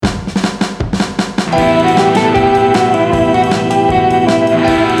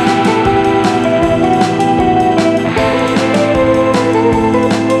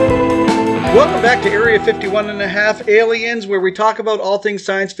51 and a half Aliens, where we talk about all things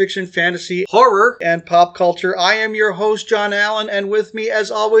science fiction, fantasy, horror, and pop culture. I am your host, John Allen, and with me,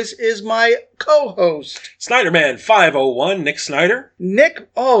 as always, is my co-host, Snyderman 501, Nick Snyder. Nick,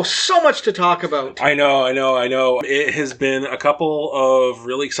 so much to talk about. I know. It has been a couple of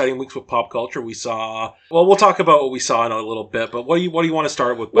really exciting weeks with pop culture. We'll talk about what we saw in a little bit, but what do you want to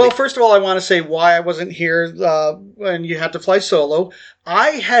start with, buddy? Well, first of all, I want to say why I wasn't here when you had to fly solo. I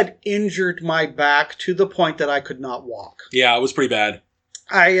had injured my back to the point that I could not walk. Yeah, it was pretty bad.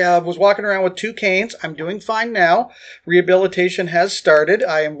 I was walking around with 2 canes. I'm doing fine now. Rehabilitation has started.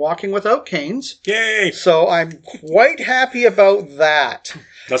 I am walking without canes. Yay! So I'm quite happy about that.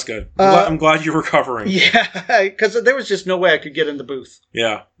 That's good. I'm glad you're recovering. Yeah, because there was just no way I could get in the booth.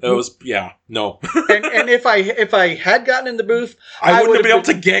 Yeah, no. and if I had gotten in the booth, I wouldn't have been able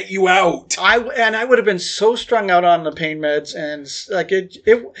to get you out. I would have been so strung out on the pain meds, and like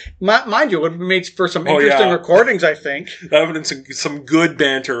mind you, it would have made for some interesting recordings. I think that would have been some good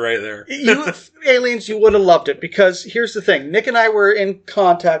banter right there. Aliens, you would have loved it, because here's the thing: Nick and I were in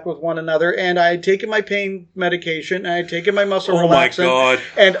contact with one another, and I had taken my pain medication, and I had taken my muscle relaxant. Oh my god!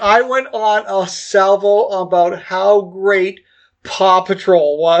 And I went on a salvo about how great Paw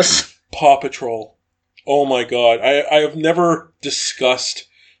Patrol was. Paw Patrol. Oh my god. I have never discussed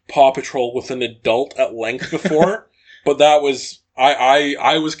Paw Patrol with an adult at length before, but that was...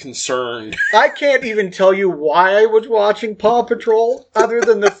 I was concerned. I can't even tell you why I was watching Paw Patrol, other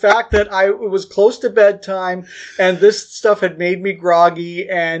than the fact that it was close to bedtime, and this stuff had made me groggy,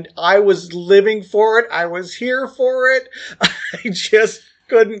 and I was living for it. I was here for it. I just...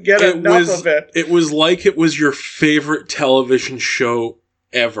 couldn't get enough of it. It was like it was your favorite television show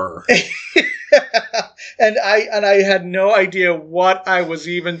ever. and I had no idea what I was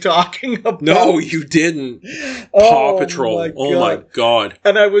even talking about. No, you didn't. Paw Patrol. Oh my god.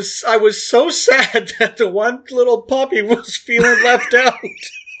 And I was so sad that the one little puppy was feeling left out.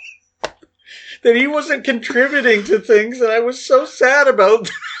 That he wasn't contributing to things, and I was so sad about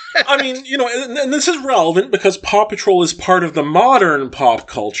that. I mean, and this is relevant because Paw Patrol is part of the modern pop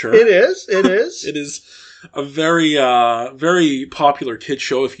culture. It is. It is a very, very popular kid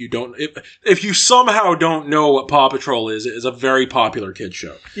show. If you somehow don't know what Paw Patrol is, it is a very popular kid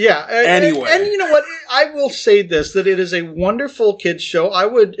show. Yeah. Anyway. And you know what? I will say this, that it is a wonderful kids show.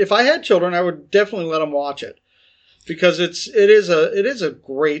 If I had children, I would definitely let them watch it. Because it is a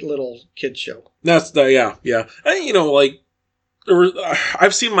great little kids show. Yeah. And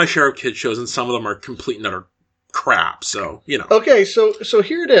I've seen my share of kids shows, and some of them are complete and utter crap. So Okay, so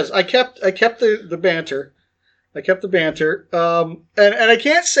here it is. I kept the banter. And I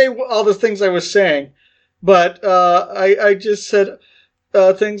can't say all the things I was saying, but I just said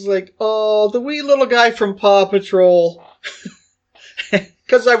things like, "Oh, the wee little guy from Paw Patrol,"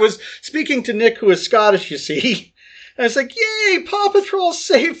 because I was speaking to Nick, who is Scottish, you see. And it's like, "Yay! Paw Patrol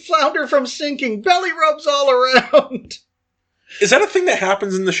saved Flounder from sinking. Belly rubs all around." Is that a thing that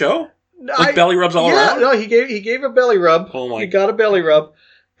happens in the show? Like belly rubs all around? No, he gave a belly rub. Oh my! He got a belly rub,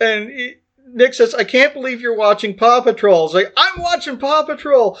 and Nick says, "I can't believe you're watching Paw Patrol." It's like, I'm watching Paw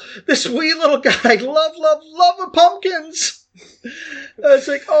Patrol. This wee little guy, love of pumpkins. It's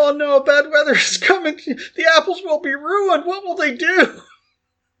like, oh no, bad weather is coming. The apples will be ruined. What will they do?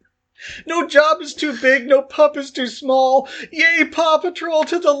 No job is too big. No pup is too small. Yay, Paw Patrol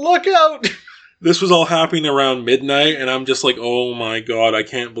to the lookout. This was all happening around midnight, and I'm just like, oh my god, I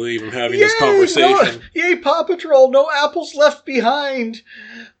can't believe I'm having this conversation. Yay, Paw Patrol, no apples left behind.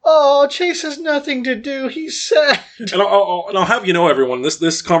 Oh, Chase has nothing to do, he's sad. And I'll have you know, everyone,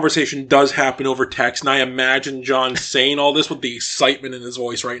 this conversation does happen over text, and I imagine John saying all this with the excitement in his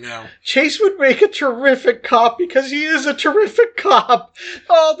voice right now. Chase would make a terrific cop, because he is a terrific cop.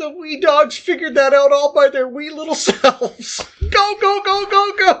 Oh, the wee dogs figured that out all by their wee little selves. Go, go, go,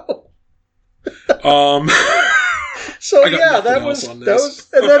 go, go. So yeah, that was, and then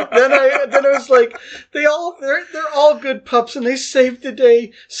I was like, they're all good pups, and they saved the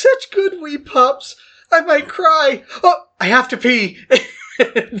day. Such good wee pups. I might cry. Oh, I have to pee.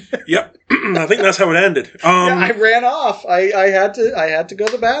 Yep, I think that's how it ended. I ran off. I had to go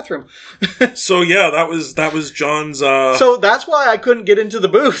to the bathroom. So yeah, that was John's. So that's why I couldn't get into the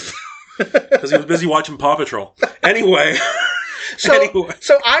booth, because he was busy watching Paw Patrol. Anyway. So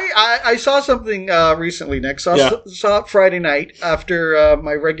I saw something recently, Nick. Saw it Friday night after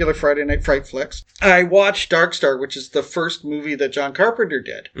my regular Friday night Fright Flicks. I watched Dark Star, which is the first movie that John Carpenter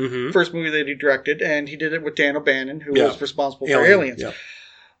did. Mm-hmm. First movie that he directed, and he did it with Dan O'Bannon, who was responsible for Aliens. Yeah.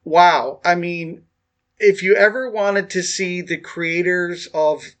 Wow. I mean, if you ever wanted to see the creators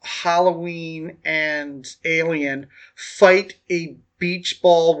of Halloween and Alien fight a beach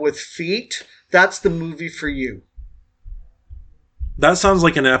ball with feet, that's the movie for you. That sounds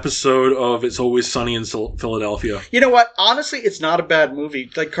like an episode of It's Always Sunny in Philadelphia. You know what? Honestly, it's not a bad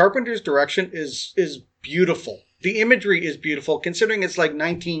movie. Like, Carpenter's direction is beautiful. The imagery is beautiful, considering it's like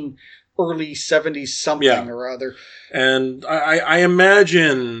early 70s something or other. And I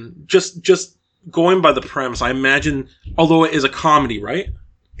imagine, just going by the premise, I imagine, although it is a comedy, right?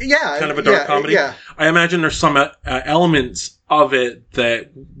 Yeah. Kind of a dark comedy? Yeah. I imagine there's some elements of it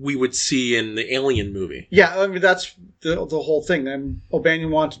that we would see in the Alien movie. Yeah, I mean, that's the whole thing. And O'Banion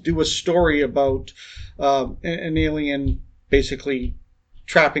wanted to do a story about an alien basically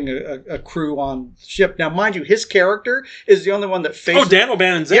trapping a crew on the ship. Now, mind you, his character is the only one that faces... Oh, Dan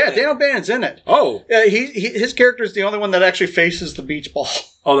O'Bannon's in it? Yeah, Dan O'Bannon's in it. Oh. His character is the only one that actually faces the beach ball.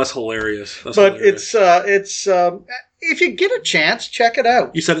 Oh, that's hilarious. It's if you get a chance, check it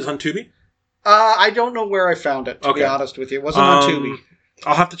out. You said it's on Tubi? I don't know where I found it, to be honest with you. It wasn't on Tubi.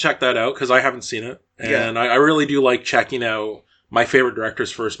 I'll have to check that out, because I haven't seen it. And I really do like checking out my favorite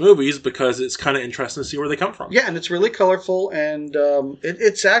director's first movies, because it's kind of interesting to see where they come from. Yeah, and it's really colorful, and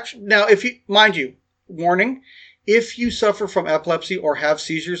it's actually... Now, mind you, warning, if you suffer from epilepsy or have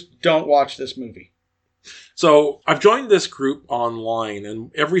seizures, don't watch this movie. So, I've joined this group online,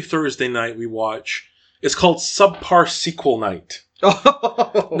 and every Thursday night we watch... It's called Subpar Sequel Night.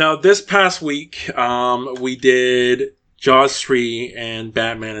 Oh. Now, this past week, we did Jaws 3 and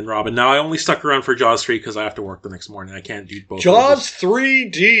Batman and Robin. Now, I only stuck around for Jaws 3 because I have to work the next morning. I can't do both. Jaws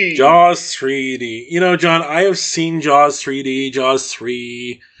 3D. Jaws 3D. You know, John, I have seen Jaws 3D, Jaws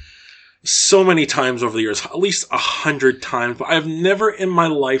 3 so many times over the years, at least 100 times, but I've never in my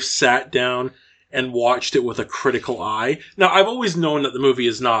life sat down and watched it with a critical eye. Now, I've always known that the movie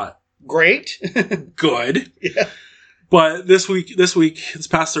is not great. Good. Yeah. But this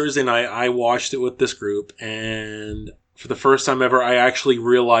past Thursday night, I watched it with this group, and for the first time ever, I actually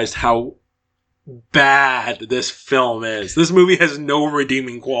realized how bad this film is. This movie has no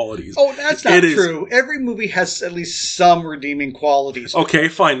redeeming qualities. Oh, that's not true. Every movie has at least some redeeming qualities. Okay,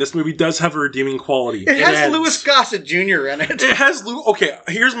 fine. This movie does have a redeeming quality. It has Louis Gossett Jr. in it. It has Okay,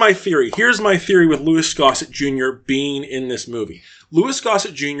 here's my theory. Here's my theory with Louis Gossett Jr. being in this movie. Louis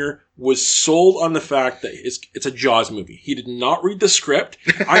Gossett Jr. was sold on the fact that it's a Jaws movie. He did not read the script.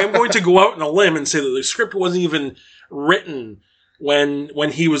 I am going to go out on a limb and say that the script wasn't even written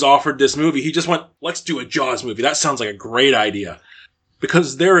when he was offered this movie. He just went, let's do a Jaws movie. That sounds like a great idea.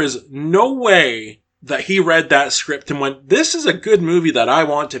 Because there is no way that he read that script and went, this is a good movie that I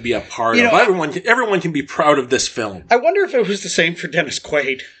want to be a part of. Everyone can be proud of this film. I wonder if it was the same for Dennis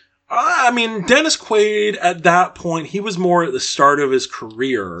Quaid. I mean, Dennis Quaid, at that point, he was more at the start of his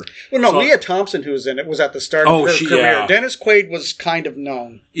career. Well, no, Leah Thompson, who was in it, was at the start of her career. Yeah. Dennis Quaid was kind of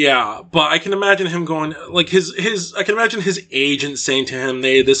known. Yeah, but I can imagine him going, like, I can imagine his agent saying to him,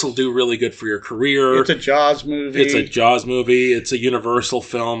 hey, this will do really good for your career. It's a Jaws movie. It's a Jaws movie. It's a Universal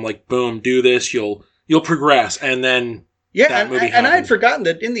film. Like, boom, do this. You'll progress. And then that movie happened. And I had forgotten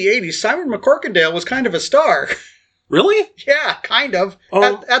that in the 80s, Simon McCorkindale was kind of a star. Really? Yeah, kind of.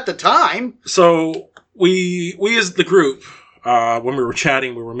 At the time. So we as the group, when we were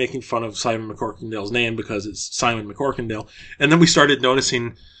chatting, we were making fun of Simon McCorkindale's name because it's Simon McCorkindale. And then we started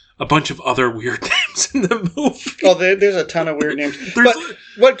noticing a bunch of other weird names in the movie. Oh, there's a ton of weird names. But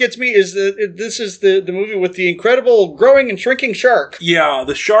what gets me is this is the movie with the incredible growing and shrinking shark. Yeah,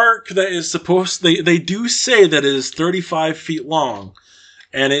 the shark that is supposed... They do say that it is 35 feet long.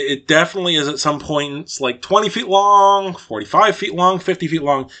 And it definitely is at some points like 20 feet long, 45 feet long, 50 feet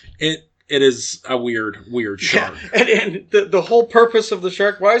long. It is a weird shark. Yeah. And the whole purpose of the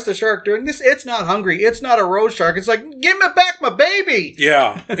shark, why is the shark doing this? It's not hungry. It's not a road shark. It's like, give me back my baby.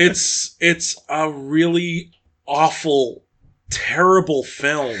 Yeah. It's a really awful, terrible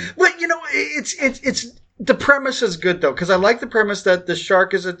film. But, it's the premise is good, though, because I like the premise that the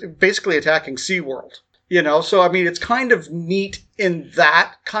shark is basically attacking SeaWorld. So, I mean, it's kind of neat in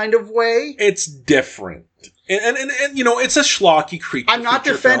that kind of way. It's different. And it's a schlocky creature. I'm not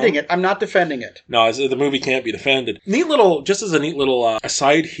defending it. No, the movie can't be defended. Just as a neat little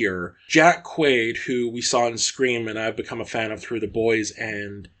aside here, Jack Quaid, who we saw in Scream and I've become a fan of through The Boys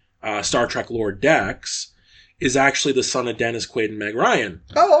and Star Trek Lower Decks, is actually the son of Dennis Quaid and Meg Ryan.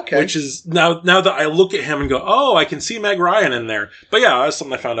 Oh, okay. Which is, now that I look at him and go, oh, I can see Meg Ryan in there. But yeah, that's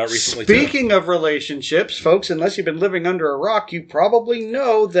something I found out recently Speaking of relationships, folks, unless you've been living under a rock, you probably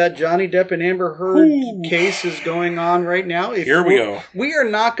know that Johnny Depp and Amber Heard case is going on right now. Here we go. We are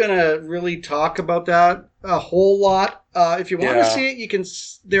not going to really talk about that a whole lot. If you want to Yeah. see it,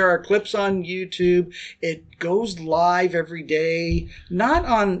 there are clips on YouTube. It goes live every day, not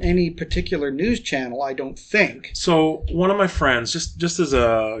on any particular news channel, I don't think. So one of my friends, just as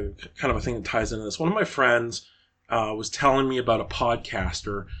a kind of a thing that ties into this, one of my friends was telling me about a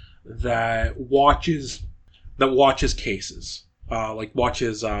podcaster that watches cases,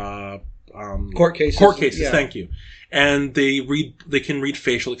 watches Court cases. Court cases. Yeah. Thank you. And they can read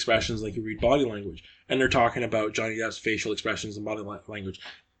facial expressions, they can read body language, and they're talking about Johnny Depp's facial expressions and body language.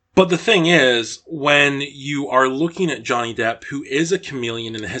 But the thing is, when you are looking at Johnny Depp, who is a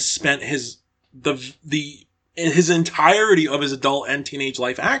chameleon and has spent his entirety of his adult and teenage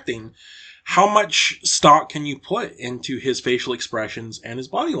life acting, how much stock can you put into his facial expressions and his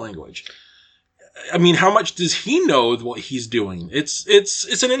body language? I mean, how much does he know what he's doing? It's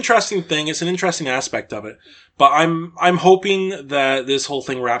an interesting thing. It's an interesting aspect of it. But I'm hoping that this whole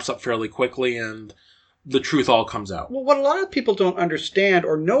thing wraps up fairly quickly and the truth all comes out. Well, what a lot of people don't understand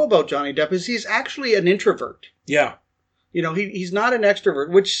or know about Johnny Depp is he's actually an introvert. Yeah. You know, he's not an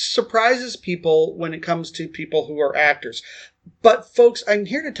extrovert, which surprises people when it comes to people who are actors. But folks, I'm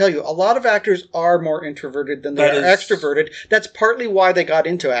here to tell you, a lot of actors are more introverted than they are extroverted. That's partly why they got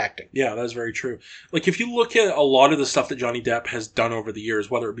into acting. Yeah, that's very true. Like, if you look at a lot of the stuff that Johnny Depp has done over the years,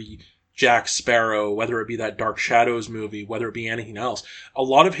 whether it be Jack Sparrow, whether it be that Dark Shadows movie, whether it be anything else, a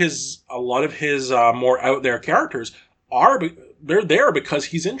lot of his more out there characters they're there because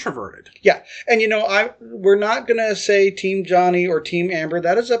he's introverted. Yeah. And, we're not going to say Team Johnny or Team Amber.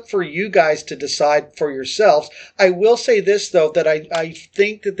 That is up for you guys to decide for yourselves. I will say this, though, that I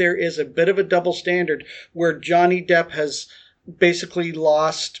think that there is a bit of a double standard where Johnny Depp has basically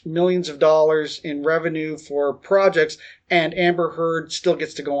lost millions of dollars in revenue for projects, and Amber Heard still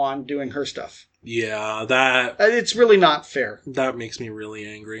gets to go on doing her stuff. Yeah, it's really not fair. That makes me really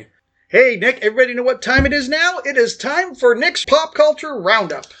angry. Hey, Nick, everybody know what time it is now? It is time for Nick's Pop Culture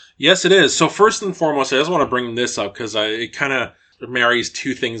Roundup. Yes, it is. So first and foremost, I just want to bring this up because it kind of marries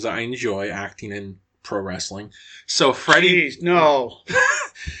two things that I enjoy, acting and pro wrestling. So Freddie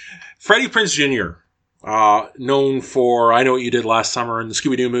Prinze Jr., known for I Know What You Did Last Summer in the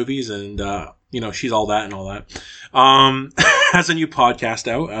Scooby-Doo movies and, She's All That and all that, has a new podcast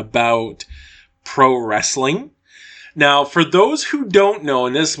out about pro wrestling. Now, for those who don't know,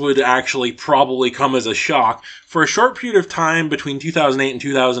 and this would actually probably come as a shock, for a short period of time between 2008 and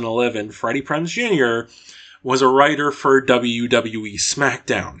 2011, Freddie Prinze Jr. was a writer for WWE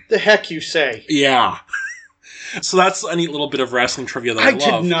SmackDown. The heck you say? Yeah. So that's a neat little bit of wrestling trivia that I love.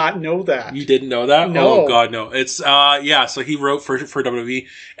 I did not know that. You didn't know that? No. Oh, God, no. It's, so he wrote for WWE,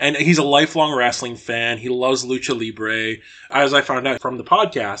 and he's a lifelong wrestling fan. He loves Lucha Libre. As I found out from the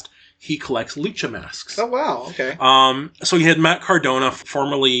podcast, he collects lucha masks. Oh, wow. Okay. So he had Matt Cardona,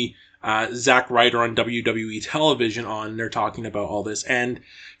 formerly Zack Ryder on WWE television on. They're talking about all this. And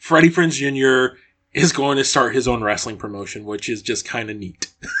Freddie Prinze Jr. is going to start his own wrestling promotion, which is just kind of neat.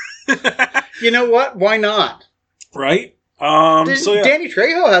 You know what? Why not? Right? Danny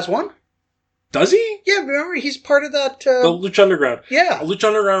Trejo has one. Does he? Yeah, remember, he's part of that... The Lucha Underground. Yeah. Lucha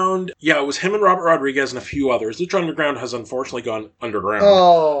Underground, it was him and Robert Rodriguez and a few others. Lucha Underground has unfortunately gone underground.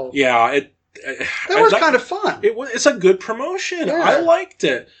 Oh. Yeah. That was kind of fun. It's a good promotion. Yeah. I liked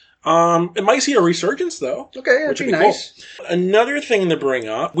it. It might see a resurgence, though. Okay, that'd be nice. Cool. Another thing to bring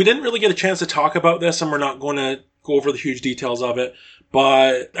up, we didn't really get a chance to talk about this, and we're not going to go over the huge details of it,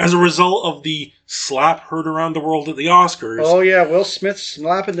 but as a result of the slap heard around the world at the Oscars... Oh, yeah, Will Smith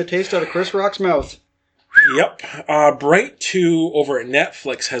slapping the taste out of Chris Rock's mouth. Yep. Bright 2 over at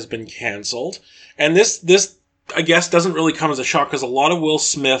Netflix has been canceled, and this, I guess, doesn't really come as a shock, because a lot of Will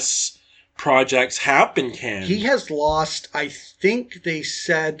Smith's projects have been canned. He has lost, I think they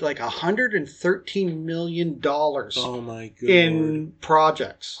said, like $113 million oh my God. in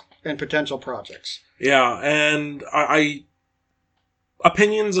projects and potential projects. Yeah, and I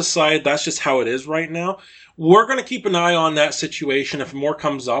opinions aside, that's just how it is right now. We're going to keep an eye on that situation. If more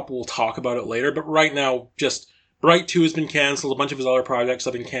comes up, we'll talk about it later. But right now, just Bright 2 has been canceled. A bunch of his other projects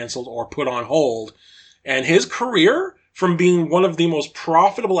have been canceled or put on hold. And his career, from being one of the most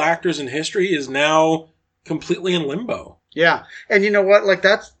profitable actors in history, is now completely in limbo. Yeah. And you know what? Like,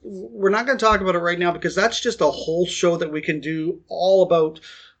 we're not going to talk about it right now because that's just a whole show that we can do all about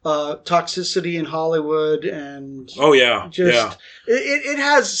toxicity in Hollywood and it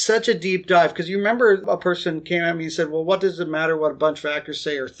has such a deep dive because you remember a person came at me and said, well, what does it matter what a bunch of actors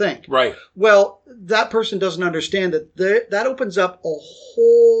say or think? Right. Well, that person doesn't understand that opens up a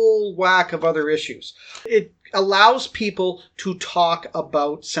whole whack of other issues. It allows people to talk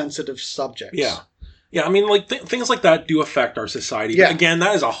about sensitive subjects. Yeah. Yeah, I mean, like, things like that do affect our society. Yeah. But again,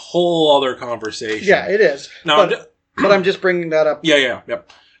 that is a whole other conversation. Yeah, it is. Now, but I'm just bringing that up.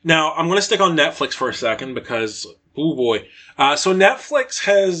 Yep. Now, I'm going to stick on Netflix for a second because, oh boy. So Netflix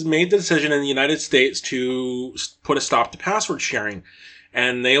has made the decision in the United States to put a stop to password sharing.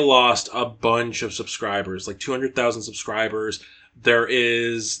 And they lost a bunch of subscribers, like 200,000 subscribers. They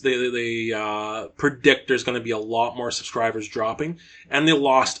predict there's going to be a lot more subscribers dropping. And they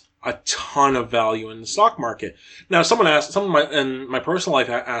lost a ton of value in the stock market. Now, someone in my personal life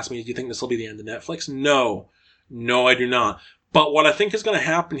asked me, do you think this will be the end of Netflix? No, I do not. But what I think is going to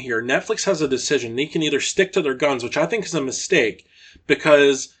happen here, Netflix has a decision. They can either stick to their guns, which I think is a mistake,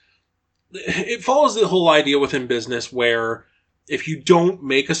 because it follows the whole idea within business where if you don't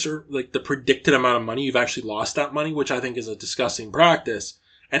make the predicted amount of money, you've actually lost that money, which I think is a disgusting practice.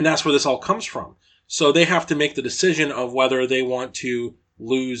 And that's where this all comes from. So they have to make the decision of whether they want to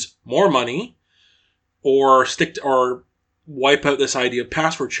lose more money or wipe out this idea of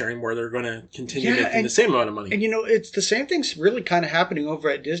password sharing where they're going to continue making the same amount of money. And it's the same thing's really kind of happening over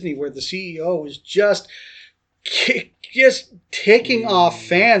at Disney where the CEO is just taking off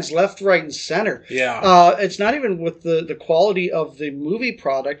fans left, right, and center. Yeah. It's not even with the quality of the movie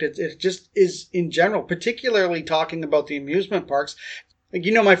product. It just is in general, particularly talking about the amusement parks. Like,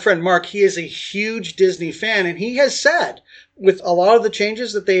 my friend Mark, he is a huge Disney fan, and he has said with a lot of the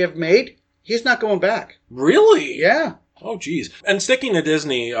changes that they have made, he's not going back. Really? Yeah. Oh, geez. And sticking to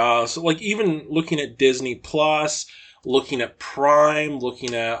Disney, so like even looking at Disney Plus, looking at Prime,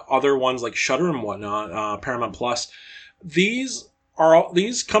 looking at other ones like Shudder and whatnot, Paramount Plus, these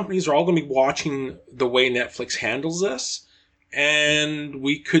companies are all going to be watching the way Netflix handles this, and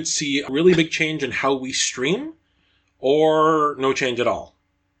we could see a really big change in how we stream, or no change at all.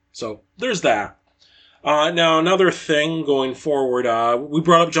 So there's that. Now another thing going forward, we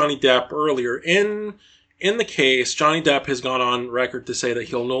brought up Johnny Depp earlier. In the case, Johnny Depp has gone on record to say that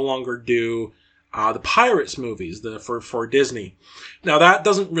he'll no longer do the Pirates movies for Disney. Now that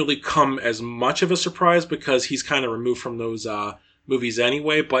doesn't really come as much of a surprise because he's kind of removed from those movies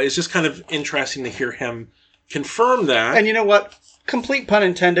anyway, but it's just kind of interesting to hear him confirm that. And you know what? Complete pun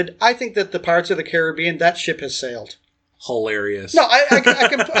intended. I think that the Pirates of the Caribbean, that ship has sailed. Hilarious. No,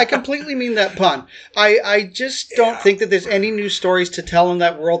 I completely mean that pun. I just don't think that there's any new stories to tell in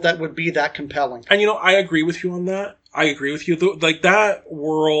that world that would be that compelling. And I agree with you on that. I agree with you. Like that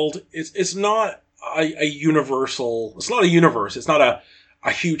world, it's not a universal. It's not a universe. It's not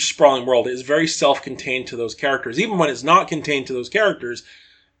a huge sprawling world. It's very self-contained to those characters. Even when it's not contained to those characters,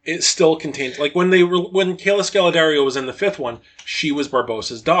 it still contains. Like when Kayla Scaladerio was in the fifth one, she was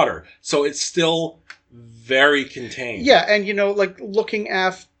Barbossa's daughter. So it's still very contained. Yeah, and like looking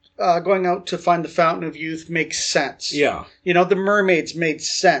at going out to find the Fountain of Youth makes sense. Yeah. The mermaids made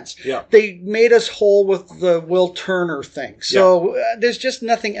sense. Yeah. They made us whole with the Will Turner thing. So there's just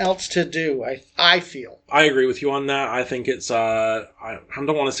nothing else to do, I feel. I agree with you on that. I think it's, I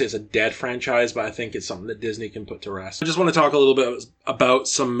don't want to say it's a dead franchise, but I think it's something that Disney can put to rest. I just want to talk a little bit about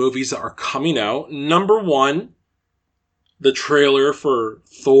some movies that are coming out. Number one, the trailer for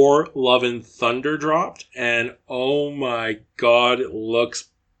Thor Love and Thunder dropped, and oh my god, it looks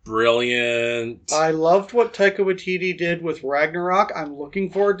brilliant. I loved what Taika Waititi did with Ragnarok. I'm looking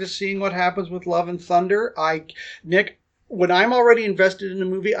forward to seeing what happens with Love and Thunder. Nick, when I'm already invested in a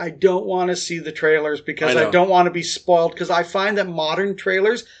movie, I don't want to see the trailers because I don't want to be spoiled, because I find that modern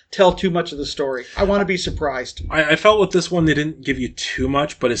trailers tell too much of the story. I want to be surprised. I felt with this one they didn't give you too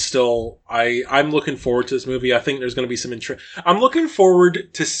much, but it's still, I'm looking forward to this movie. I think there's going to be some interest. I'm looking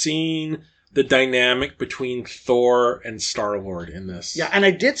forward to seeing the dynamic between Thor and Star-Lord in this. Yeah, and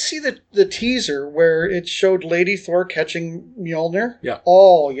I did see the teaser where it showed Lady Thor catching Mjolnir. Yeah.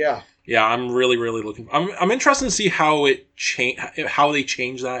 Oh, yeah. Yeah, I'm really, really looking. I'm interested to see how how they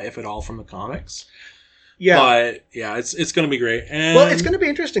change that, if at all, from the comics. Yeah, but yeah, it's going to be great. And well, it's going to be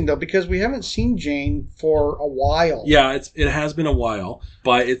interesting though because we haven't seen Jane for a while. Yeah, it has been a while,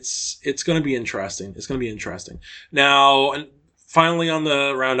 but it's going to be interesting. It's going to be interesting. Now, and finally on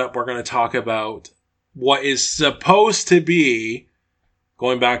the roundup, we're going to talk about what is supposed to be,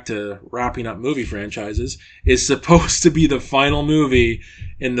 going back to wrapping up movie franchises, is supposed to be the final movie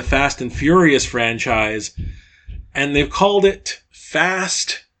in the Fast and Furious franchise. And they've called it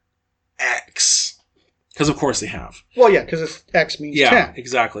Fast X. Because of course they have. Well, yeah, because X means 10. Yeah,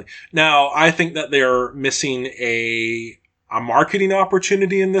 exactly. Now, I think that they're missing a marketing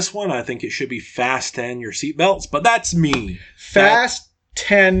opportunity in this one. I think it should be Fast 10 your seatbelts, but that's me. Fast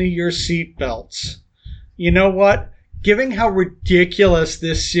 10 your seatbelts. You know what? given how ridiculous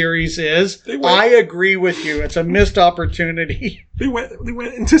this series is, They went- I agree with you. It's a missed opportunity. They went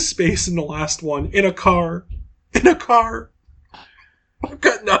into space in the last one in a car. In a car. I've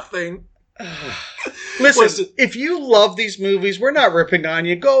got nothing. Listen, if you love these movies, we're not ripping on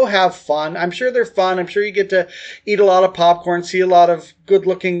you. Go have fun. I'm sure they're fun. I'm sure you get to eat a lot of popcorn, see a lot of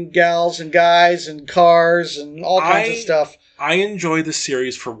good-looking gals and guys and cars and all kinds of stuff. I enjoy the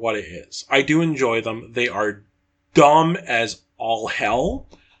series for what it is. I do enjoy them. They are dumb as all hell,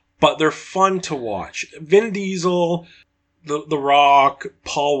 but they're fun to watch. Vin Diesel, The Rock,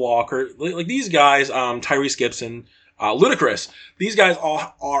 Paul Walker, like these guys, Tyrese Gibson, Ludacris. These guys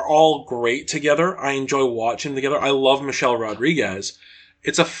are all great together. I enjoy watching them together. I love Michelle Rodriguez.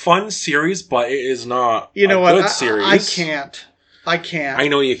 It's a fun series, but it is not good series. I can't. I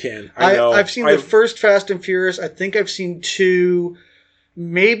know you can. I know. I've seen the first Fast and Furious. I think I've seen 2,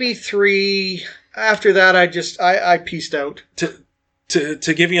 maybe 3. After that, I pieced out.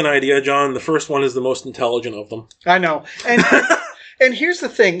 To give you an idea, John, the first one is the most intelligent of them. I know. And and here's the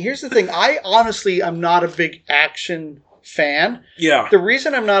thing. I honestly am not a big action fan. Yeah. The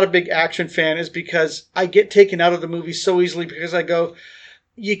reason I'm not a big action fan is because I get taken out of the movie so easily because I go,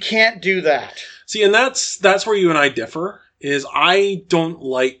 you can't do that. See, and that's where you and I differ, is I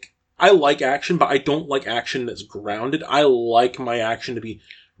like action, but I don't like action that's grounded. I like my action to be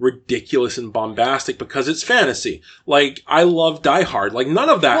ridiculous and bombastic because it's fantasy. Like, I love Die Hard. Like, none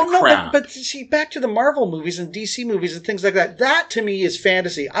of that crap. But see, back to the Marvel movies and DC movies and things like that. That, to me, is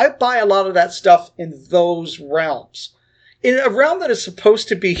fantasy. I buy a lot of that stuff in those realms. In a realm that is supposed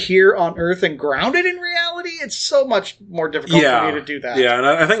to be here on Earth and grounded in reality, it's so much more difficult for me to do that. Yeah, and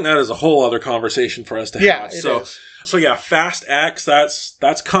I think that is a whole other conversation for us to have. Yeah, it is. So yeah, Fast X,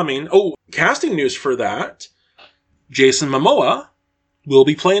 that's coming. Oh, casting news for that. Jason Momoa will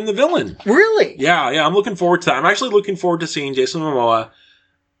be playing the villain. Really? Yeah, I'm looking forward to that. I'm actually looking forward to seeing Jason Momoa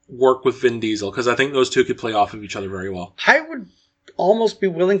work with Vin Diesel, because I think those two could play off of each other very well. I would almost be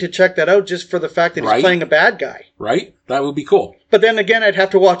willing to check that out just for the fact that he's playing a bad guy. Right? That would be cool. But then again, I'd have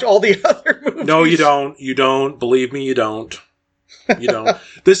to watch all the other movies. No, you don't. You don't. Believe me, you don't. You don't.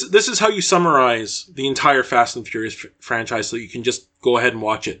 This is how you summarize the entire Fast and Furious franchise, so you can just go ahead and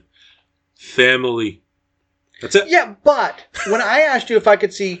watch it. Family. That's it. Yeah, but when I asked you if I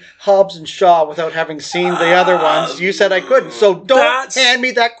could see Hobbs and Shaw without having seen the other ones, you said I couldn't. So don't hand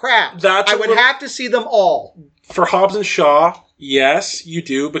me that crap. I would have to see them all. For Hobbs and Shaw, yes, you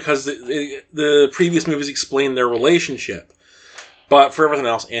do, because the previous movies explain their relationship. But for everything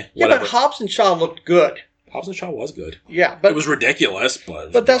else, whatever. Yeah, but Hobbs and Shaw looked good. Hobbs and Shaw was good. Yeah, but it was ridiculous,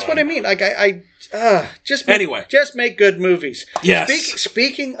 but that's what I mean. Like just make good movies. Yes.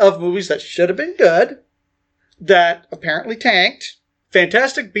 Speaking of movies that should have been good, that apparently tanked,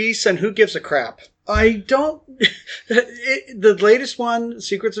 Fantastic Beasts and Who Gives a Crap. I don't. The latest one,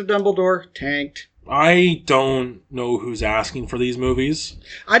 Secrets of Dumbledore, tanked. I don't know who's asking for these movies.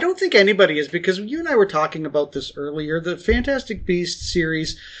 I don't think anybody is, because you and I were talking about this earlier. The Fantastic Beasts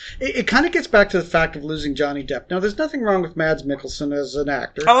series, it kind of gets back to the fact of losing Johnny Depp. Now, there's nothing wrong with Mads Mikkelsen as an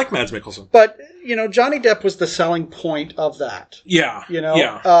actor. I like Mads Mikkelsen. But, Johnny Depp was the selling point of that. Yeah.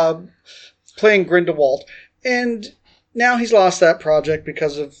 Playing Grindelwald. And now he's lost that project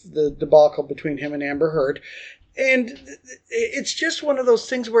because of the debacle between him and Amber Heard. And it's just one of those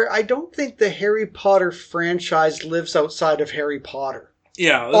things where I don't think the Harry Potter franchise lives outside of Harry Potter.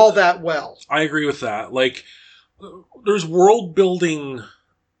 Yeah. All that well. I agree with that. Like, there's world building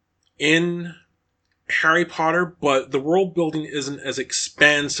in Harry Potter, but the world building isn't as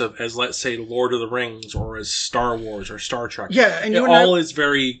expansive as, let's say, Lord of the Rings or as Star Wars or Star Trek. Yeah, and it all is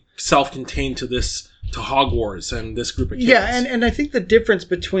very self-contained to Hogwarts and this group of kids. Yeah, and I think the difference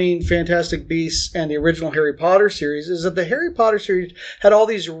between Fantastic Beasts and the original Harry Potter series is that the Harry Potter series had all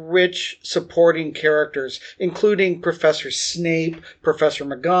these rich supporting characters, including Professor Snape, Professor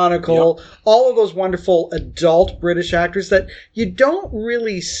McGonagall, all of those wonderful adult British actors that you don't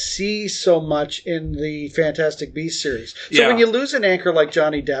really see so much in the Fantastic Beasts series. So when you lose an anchor like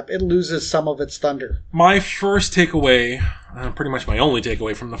Johnny Depp, it loses some of its thunder. My first takeaway, pretty much my only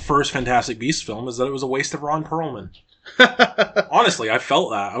takeaway from the first Fantastic Beasts film, is that it was a waste of Ron Perlman. Honestly, I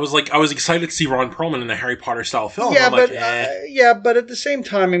felt that. I was excited to see Ron Perlman in a Harry Potter style film. Yeah, but at the same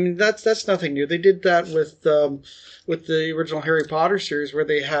time, I mean, that's nothing new. They did that with the original Harry Potter series, where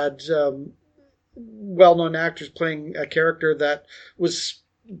they had well-known actors playing a character that was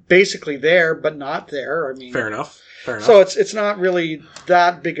basically there but not there. I mean, fair enough. So it's not really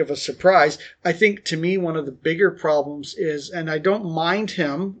that big of a surprise. I think, to me, one of the bigger problems is, and I don't mind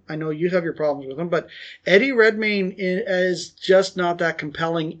him, I know you have your problems with him, but Eddie Redmayne is just not that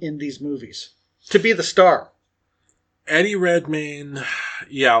compelling in these movies to be the star. Eddie Redmayne,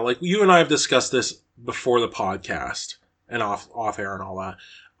 yeah, like you and I have discussed this before the podcast and off air and all that.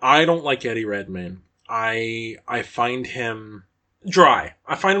 I don't like Eddie Redmayne. I find him dry.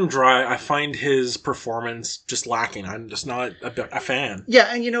 I find his performance just lacking. I'm just not a fan.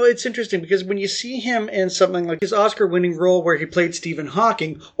 Yeah, and it's interesting because when you see him in something like his Oscar-winning role where he played Stephen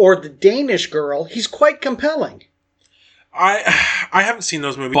Hawking or The Danish Girl, he's quite compelling. I haven't seen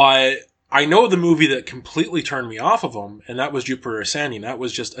those movies, but I know the movie that completely turned me off of him, and that was Jupiter Ascending. That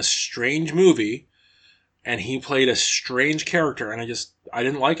was just a strange movie, and he played a strange character, and I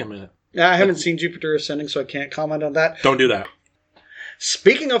didn't like him in it. Yeah, I haven't seen Jupiter Ascending, so I can't comment on that. Don't do that.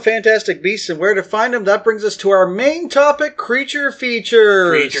 Speaking of Fantastic Beasts and where to find them, that brings us to our main topic, creature features.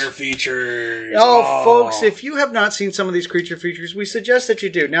 Creature features. Oh, folks, if you have not seen some of these creature features, we suggest that you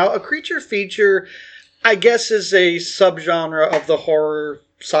do. Now, a creature feature, I guess, is a subgenre of the horror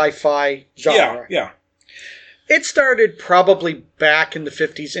sci-fi genre. Yeah. It started probably back in the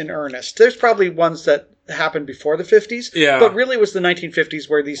 50s in earnest. There's probably ones that happened before the 50s, but really it was the 1950s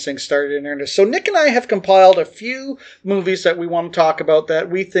where these things started in earnest. So Nick and I have compiled a few movies that we want to talk about that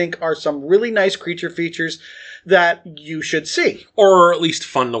we think are some really nice creature features that you should see. Or at least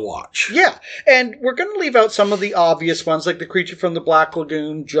fun to watch. Yeah, and we're going to leave out some of the obvious ones like The Creature from the Black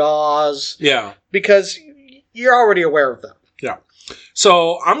Lagoon, Jaws. Yeah. Because you're already aware of them. Yeah.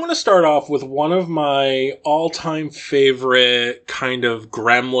 So I'm going to start off with one of my all-time favorite kind of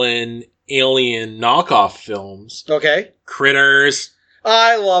gremlin alien knockoff films. Okay. Critters.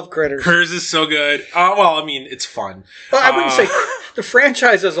 I love Critters. Critters is so good. Well, I mean, it's fun. Well, I wouldn't say the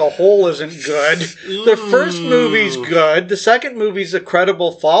franchise as a whole isn't good. The first movie's good. The second movie's a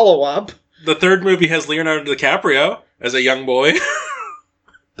credible follow-up. The third movie has Leonardo DiCaprio as a young boy.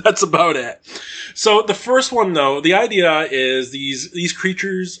 That's about it. So the first one, though, the idea is these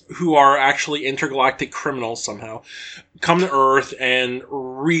creatures who are actually intergalactic criminals somehow come to Earth and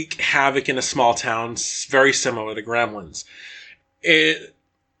wreak havoc in a small town, very similar to Gremlins.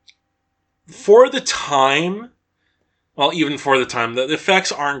 For the time, the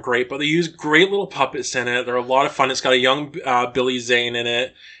effects aren't great, but they use great little puppets in it. They're a lot of fun. It's got a young Billy Zane in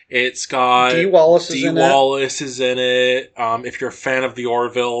it. It's got Dee Wallace is in it. If you're a fan of the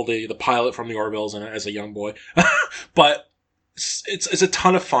Orville, the pilot from the Orville is in it as a young boy. But it's a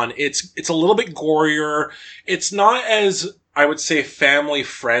ton of fun. It's a little bit gorier. It's not as, I would say, family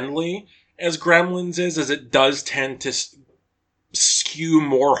friendly as Gremlins is, as it does tend to skew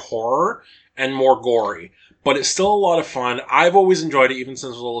more horror and more gory. But it's still a lot of fun. I've always enjoyed it, even since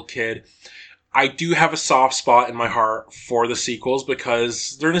I was a little kid. I do have a soft spot in my heart for the sequels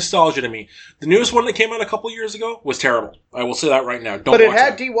because they're nostalgia to me. The newest one that came out a couple years ago was terrible. I will say that right now. But it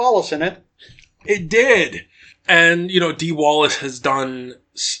had Dee Wallace in it. It did. And, Dee Wallace has done,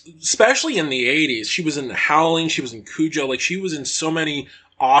 especially in the 80s, she was in Howling, she was in Cujo, like she was in so many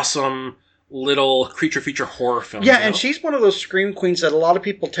awesome little creature feature horror films. Yeah, and she's one of those scream queens that a lot of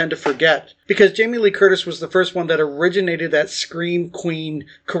people tend to forget because Jamie Lee Curtis was the first one that originated that scream queen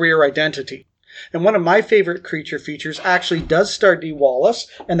career identity. And one of my favorite creature features actually does star Dee Wallace,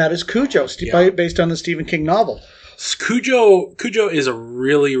 and that is Cujo, based on the Stephen King novel. Cujo is a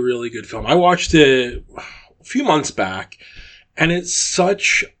really, really good film. I watched it a few months back, and it's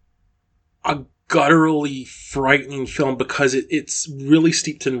such a gutturally frightening film because it's really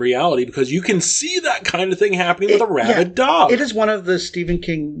steeped in reality because you can see that kind of thing happening with a rabid dog. It is one of the Stephen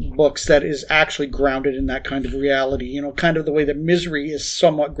King books that is actually grounded in that kind of reality, kind of the way that Misery is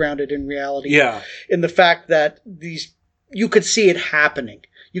somewhat grounded in reality. Yeah. In the fact that you could see it happening.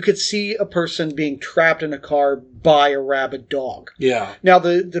 You could see a person being trapped in a car by a rabid dog. Yeah. Now,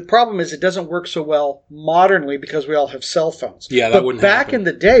 the problem is it doesn't work so well modernly because we all have cell phones. Yeah, that wouldn't happen. Back in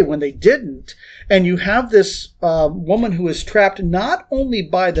the day when they didn't, and you have this woman who is trapped not only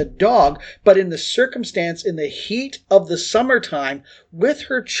by the dog, but in the circumstance, in the heat of the summertime, with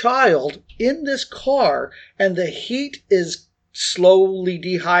her child in this car, and the heat is slowly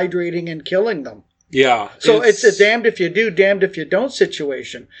dehydrating and killing them. Yeah. So it's a damned if you do, damned if you don't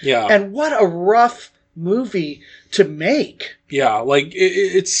situation. Yeah. And what a rough movie to make. Yeah, like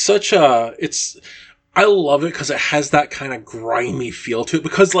it's such a I love it because it has that kind of grimy feel to it.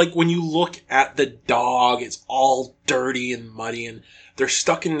 Because like when you look at the dog, it's all dirty and muddy, and they're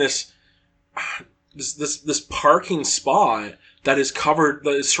stuck in this parking spot that is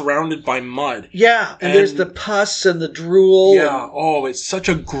surrounded by mud. Yeah, and there's the pus and the drool. Yeah, it's such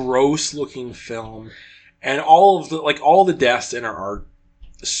a gross looking film. And all the deaths in it are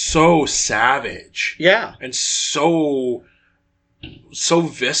so savage. Yeah. And so so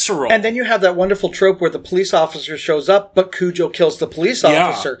visceral. And then you have that wonderful trope where the police officer shows up, but Cujo kills the police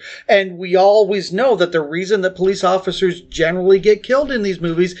officer. And we always know that the reason that police officers generally get killed in these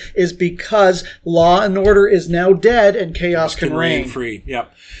movies is because law and order is now dead and chaos can reign. Free.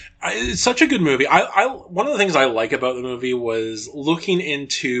 Yep. It's such a good movie. One of the things I like about the movie was looking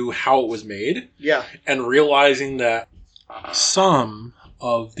into how it was made. Yeah. And realizing that some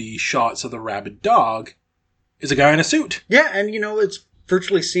of the shots of the rabid dog is a guy in a suit. Yeah, and it's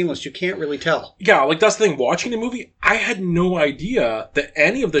virtually seamless. You can't really tell. Yeah, like that's the thing. Watching the movie, I had no idea that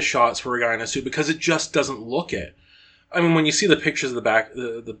any of the shots were a guy in a suit because it just doesn't look it. I mean, when you see the pictures of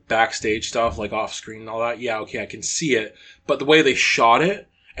the backstage stuff, like off screen and all that, yeah, okay, I can see it. But the way they shot it,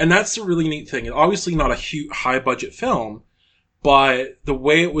 and that's the really neat thing. Obviously not a huge, high budget film, but the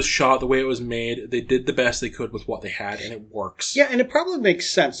way it was shot, the way it was made, they did the best they could with what they had, and it works. Yeah, and it probably makes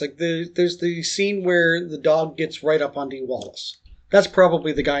sense. Like there's the scene where the dog gets right up on Dee Wallace. That's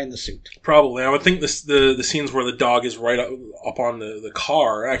probably the guy in the suit. Probably. I would think the scenes where the dog is right up on the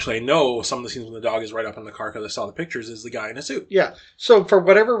car. Actually, I know some of the scenes when the dog is right up on the car because I saw the pictures is the guy in a suit. Yeah. So for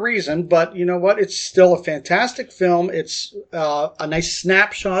whatever reason, but you know what? It's still a fantastic film. It's a nice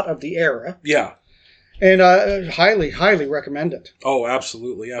snapshot of the era. Yeah. And highly, highly recommend it. Oh,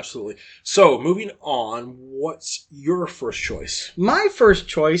 absolutely, absolutely. So, moving on, what's your first choice? My first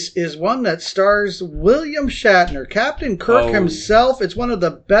choice is one that stars William Shatner, Captain Kirk himself. It's one of the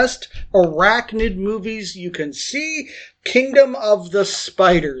best arachnid movies you can see. Kingdom of the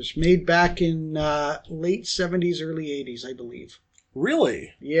Spiders, made back in late 70s, early 80s, I believe.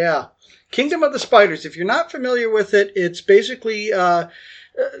 Really? Yeah. Kingdom of the Spiders. If you're not familiar with it, it's basically...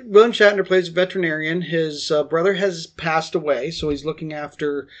 William Shatner plays a veterinarian. His brother has passed away, so he's looking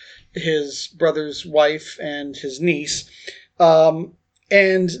after his brother's wife and his niece. And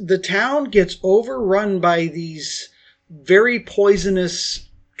the town gets overrun by these very poisonous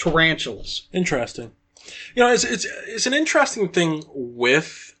tarantulas. Interesting. It's an interesting thing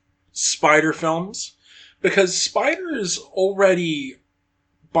with spider films because spiders already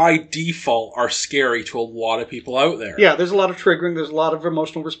by default are scary to a lot of people out there. Yeah, there's a lot of triggering. There's a lot of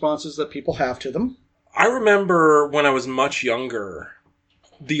emotional responses that people have to them. I remember when I was much younger,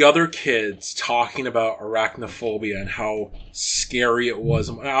 the other kids talking about arachnophobia and how scary it was.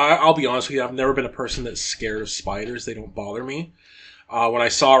 I'll be honest with you, I've never been a person that's scared of spiders. They don't bother me. When I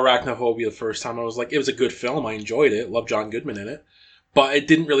saw Arachnophobia the first time, I was like, it was a good film. I enjoyed it. Loved John Goodman in it. But it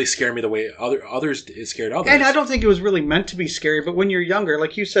didn't really scare me the way it scared others. And I don't think it was really meant to be scary, but when you're younger,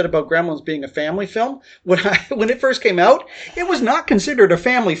 like you said about Gremlins being a family film, when it first came out, it was not considered a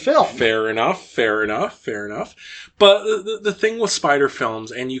family film. Fair enough. But the thing with spider films,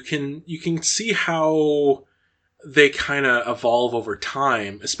 and you can see how they kind of evolve over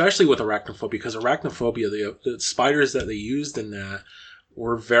time, especially with Arachnophobia, because Arachnophobia, the spiders that they used in that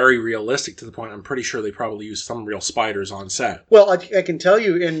were very realistic to the point I'm pretty sure they probably used some real spiders on set. Well, I can tell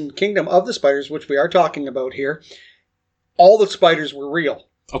you in Kingdom of the Spiders, which we are talking about here, all the spiders were real.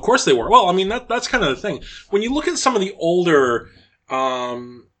 Of course they were. Well, I mean, that's kind of the thing. When you look at some of the older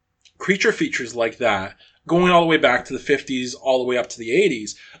creature features like that, going all the way back to the 50s, all the way up to the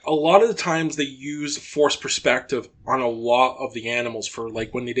 80s, a lot of the times they use forced perspective on a lot of the animals for,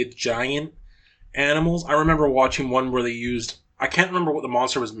 like, when they did giant animals. I remember watching one where they used... I can't remember what the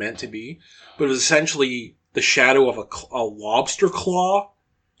monster was meant to be, but it was essentially the shadow of a lobster claw.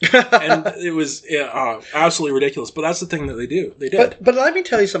 And it was absolutely ridiculous. But that's the thing that they do. They did. But let me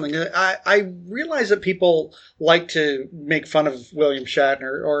tell you something. I realize that people like to make fun of William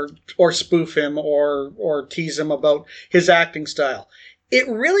Shatner or spoof him or tease him about his acting style. It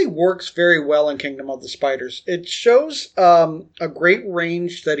really works very well in Kingdom of the Spiders. It shows a great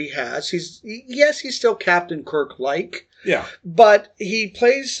range that he has. He's still Captain Kirk-like. Yeah. But he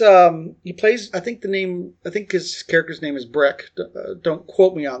plays I think his character's name is Brick. Don't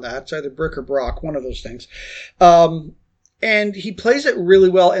quote me on that. It's either Brick or Brock, one of those things. And he plays it really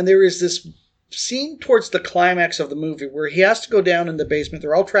well, and there is this scene towards the climax of the movie where he has to go down in the basement.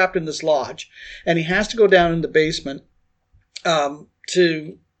 They're all trapped in this lodge, and he has to go down in the basement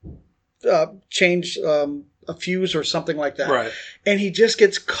to change a fuse or something like that. Right. And he just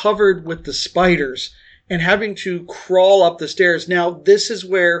gets covered with the spiders and having to crawl up the stairs. Now, this is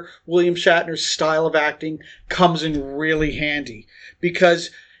where William Shatner's style of acting comes in really handy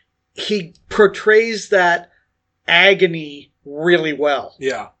because he portrays that agony really well.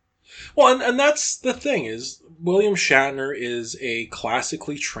 Yeah. Well, and that's the thing is William Shatner is a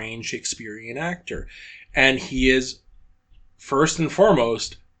classically trained Shakespearean actor, and he is first and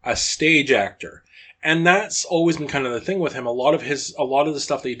foremost a stage actor. And that's always been kind of the thing with him. A lot of the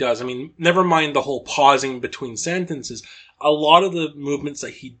stuff that he does, I mean, never mind the whole pausing between sentences, a lot of the movements that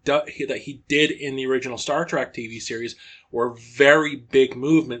he did in the original Star Trek TV series were very big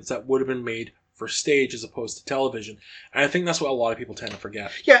movements that would have been made for stage as opposed to television. And I think that's what a lot of people tend to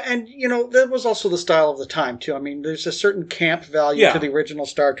forget. Yeah, and, that was also the style of the time, too. I mean, there's a certain camp value to the original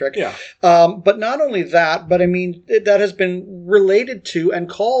Star Trek. Yeah. But not only that, but I mean, that has been related to and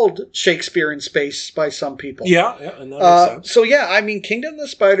called Shakespeare in space by some people. Yeah, and that makes sense. So, yeah, I mean, Kingdom of the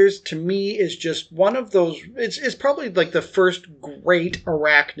Spiders, to me, is just one of those... It's probably like the first great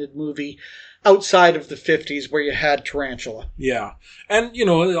arachnid movie outside of the 50s where you had Tarantula. Yeah. And, it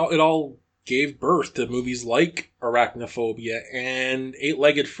all gave birth to movies like Arachnophobia and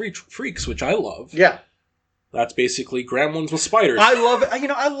Eight-Legged Freaks, which I love. Yeah. That's basically gremlins with spiders. I love it.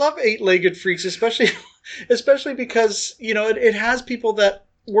 I love Eight-Legged Freaks, especially because, it has people that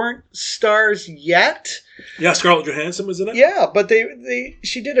weren't stars yet. Yeah, Scarlett Johansson was in it. Yeah, but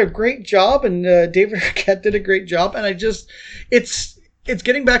she did a great job, and David Arquette did a great job, and it's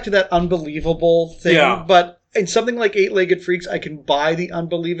getting back to that unbelievable thing, but in something like Eight-Legged Freaks, I can buy the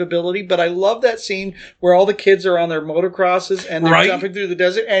unbelievability, but I love that scene where all the kids are on their motocrosses and they're jumping through the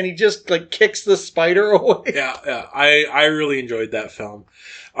desert, and he just kicks the spider away. Yeah. I really enjoyed that film.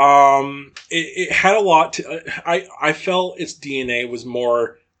 It had a lot to. I felt its DNA was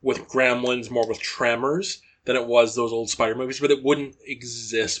more with Gremlins, more with Tremors than it was those old spider movies, but it wouldn't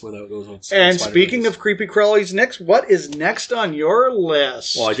exist without those old spider movies. And speaking of creepy crawlies, what is next on your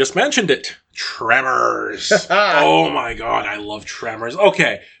list? Well, I just mentioned it. Tremors. Oh my god, I love Tremors.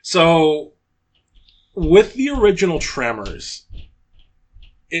 Okay, so with the original Tremors,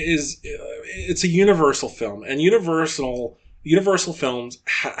 it's a Universal film, and Universal Films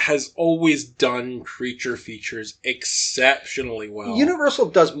has always done creature features exceptionally well. Universal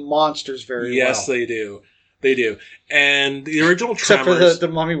does monsters very well. Yes, they do. They do. And the original Except Tremors... for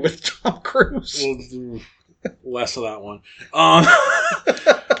the Mummy with Tom Cruise. Less of that one.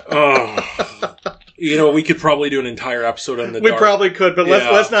 We could probably do an entire episode on the We probably could, but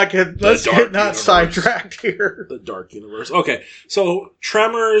let's not get sidetracked here. The dark universe. Okay, so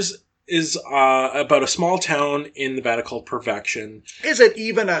Tremors is about a small town in Nevada called Perfection. Is it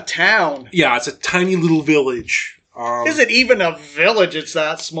even a town? Yeah, it's a tiny little village. Is it even a village? It's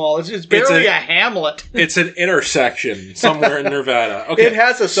that small. It's barely a hamlet. It's an intersection somewhere in Nevada. Okay, it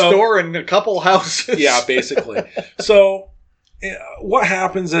has a store and a couple houses. Yeah, basically. So what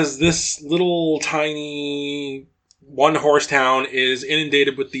happens is this little tiny one-horse town is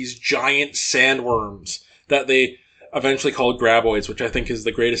inundated with these giant sandworms that they eventually called graboids, which I think is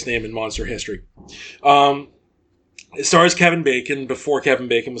the greatest name in monster history. It stars Kevin Bacon before Kevin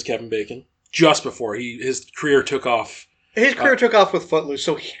Bacon was Kevin Bacon. Just before his career took off. His career took off with Footloose,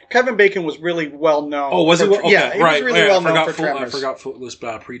 so Kevin Bacon was really well known. Oh, was he? Okay, yeah, he was really well known for Tremors. I forgot Footloose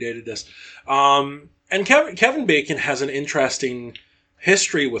predated this. And Kevin Bacon has an interesting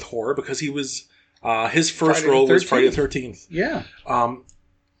history with horror because he was his first role was Friday the 13th. Yeah.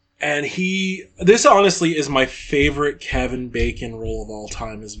 And this honestly is my favorite Kevin Bacon role of all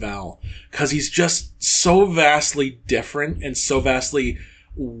time as Val, because he's just so vastly different and so vastly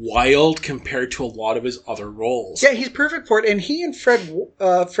wild compared to a lot of his other roles. Yeah, he's perfect for it. And he and Fred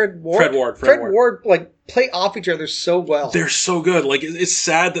Ward play off each other so well. They're so good. It's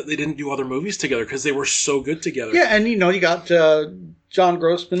sad that they didn't do other movies together because they were so good together. Yeah, and you got John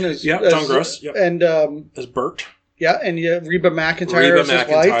Grossman as John Gross, and as Bert. Yeah, and Reba McEntire as his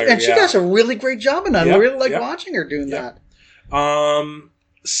wife, and she does a really great job in that. I really like watching her doing that.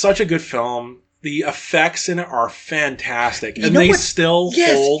 Such a good film. The effects in it are fantastic, and they still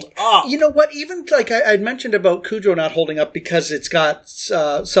hold up. You know what? Even I mentioned about Cujo not holding up because it's got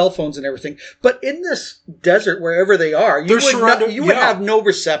cell phones and everything. But in this desert, wherever they are, you would have no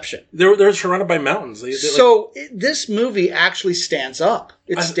reception. They're surrounded by mountains. This movie actually stands up.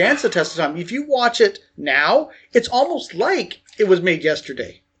 It stands the test of time. If you watch it now, it's almost like it was made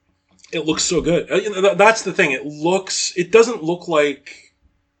yesterday. It looks so good. That's the thing. It doesn't look like.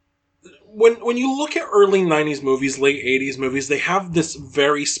 When you look at early 90s movies, late 80s movies, they have this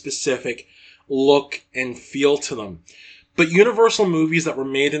very specific look and feel to them. But Universal movies that were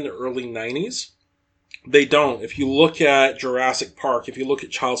made in the early 90s, they don't. If you look at Jurassic Park, if you look at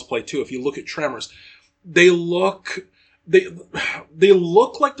Child's Play 2, if you look at Tremors, they look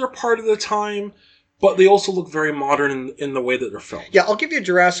like they're part of the time, but they also look very modern in the way that they're filmed. Yeah, I'll give you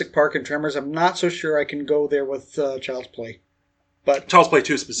Jurassic Park and Tremors. I'm not so sure I can go there with Child's Play. But Child's Play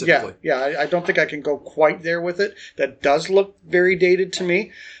 2 specifically. Yeah, I don't think I can go quite there with it. That does look very dated to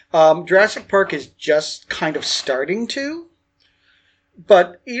me. Jurassic Park is just kind of starting to.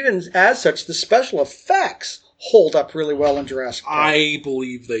 But even as such, the special effects hold up really well in Jurassic Park. I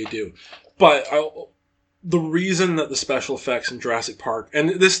believe they do. But the reason that the special effects in Jurassic Park, and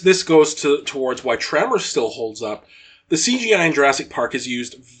this goes towards why Tremors still holds up, the CGI in Jurassic Park is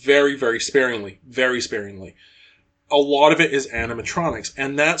used very, very sparingly. Very sparingly. A lot of it is animatronics.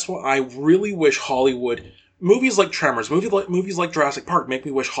 And that's what I really wish Hollywood... Movies like Tremors, movies like Jurassic Park make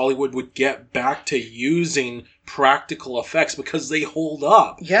me wish Hollywood would get back to using practical effects because they hold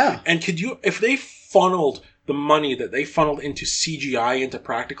up. Yeah. And if they funneled the money that they funneled into CGI, into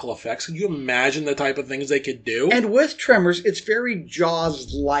practical effects, could you imagine the type of things they could do? And with Tremors, it's very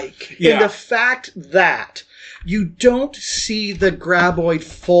Jaws-like. Yeah. In the fact that you don't see the graboid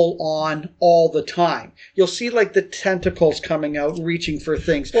full on all the time. You'll see like the tentacles coming out, reaching for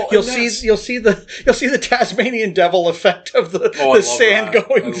things. Well, you'll see the Tasmanian devil effect of the sand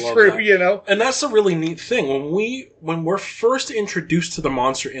going through. That. You know, and that's a really neat thing. When we're first introduced to the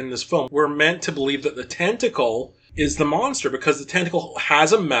monster in this film, we're meant to believe that the tentacle is the monster because the tentacle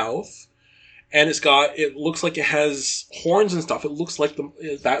has a mouth. And it looks like it has horns and stuff. It looks like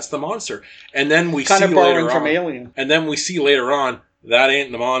that's the monster. And then we kind see of borrowing later from on, Alien. And then we see later on, that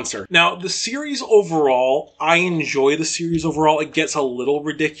ain't the monster. Now, the series overall, I enjoy the series overall. It gets a little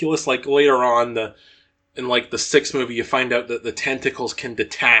ridiculous. Like later on, in like the 6th movie, you find out that the tentacles can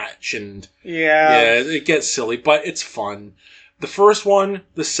detach. And yeah, it gets silly, but it's fun. The first one,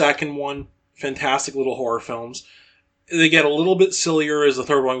 the second one, fantastic little horror films. They get a little bit sillier as the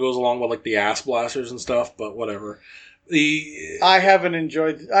third one goes along with like the ass blasters and stuff, but whatever. I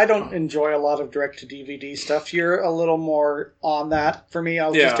don't enjoy a lot of direct-to-DVD stuff. You're a little more on that. For me,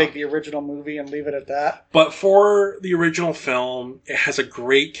 I'll just take the original movie and leave it at that. But for the original film, it has a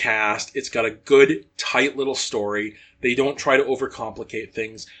great cast. It's got a good, tight little story. They don't try to overcomplicate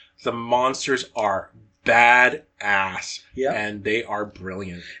things. The monsters are badass. Yeah. And they are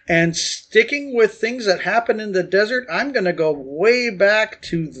brilliant. And sticking with things that happen in the desert, I'm going to go way back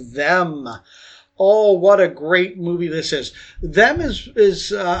to Them. Oh, what a great movie this is. Them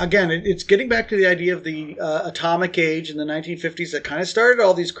is again, it's getting back to the idea of the atomic age in the 1950s that kind of started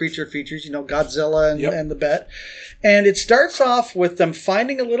all these creature features, Godzilla and the Bet. And it starts off with them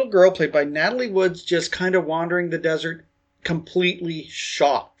finding a little girl played by Natalie Woods just kind of wandering the desert completely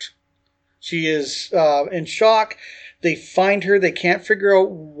shocked. She is in shock. They find her. They can't figure out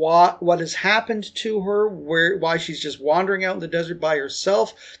what has happened to her, why she's just wandering out in the desert by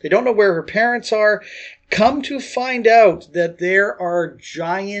herself. They don't know where her parents are. Come to find out that there are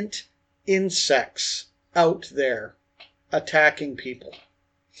giant insects out there attacking people.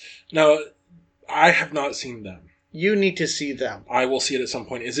 Now, I have not seen Them. You need to see Them. I will see it at some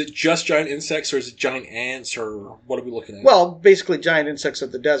point. Is it just giant insects or is it giant ants or what are we looking at? Well, basically giant insects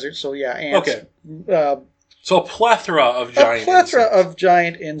of the desert. So yeah, ants. Okay. So a plethora of giant insects. Of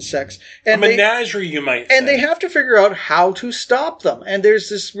giant insects. And a menagerie, you might say. And they have to figure out how to stop them. And there's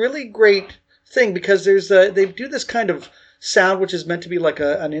this really great thing because they do this kind of sound which is meant to be like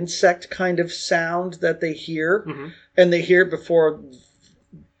an insect kind of sound that they hear. Mm-hmm. And they hear it before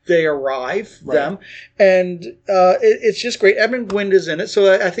they arrive, right. Them. And it's just great. Edmund Gwynn is in it,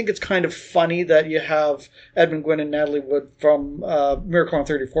 so I think it's kind of funny that you have Edmund Gwynn and Natalie Wood from Miracle on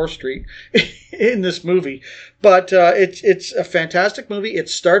 34th Street in this movie. But it's a fantastic movie. It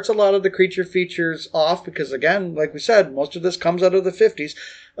starts a lot of the creature features off because, again, like we said, most of this comes out of the 50s.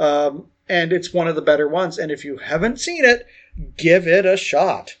 And it's one of the better ones. And if you haven't seen it, give it a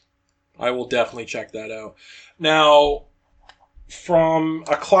shot. I will definitely check that out. Now, from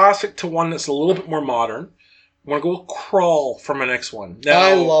a classic to one that's a little bit more modern, I want to go with Crawl for my next one. Now,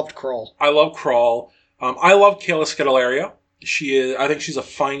 I loved Crawl. I love Crawl. I love Kayla Scodelario. I think she's a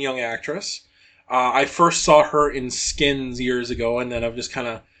fine young actress. I first saw her in Skins years ago, and then I've just kind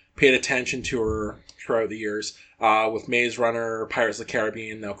of paid attention to her throughout the years with Maze Runner, Pirates of the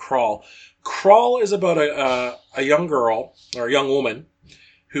Caribbean, now Crawl. Crawl is about a young girl, or a young woman,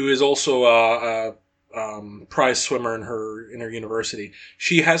 who is also a prize swimmer in her university.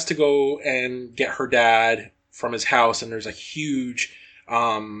 She has to go and get her dad from his house, and there's a huge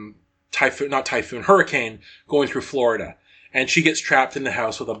hurricane going through Florida, and she gets trapped in the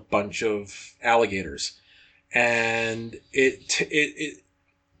house with a bunch of alligators. And the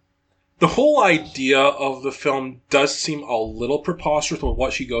whole idea of the film does seem a little preposterous with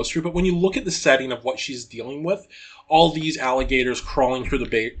what she goes through, but when you look at the setting of what she's dealing with, all these alligators crawling through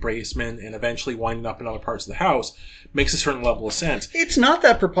the basement and eventually winding up in other parts of the house makes a certain level of sense. It's not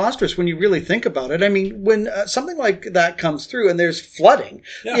that preposterous when you really think about it. I mean, when something like that comes through and there's flooding,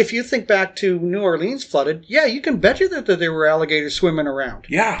 if you think back to New Orleans flooded, you can bet you that there were alligators swimming around.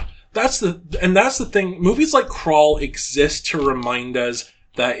 Yeah. That's the thing. Movies like Crawl exist to remind us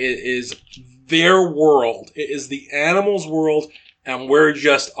that it is their world. It is the animals' world, and we're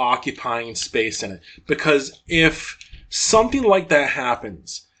just occupying space in it. Because if something like that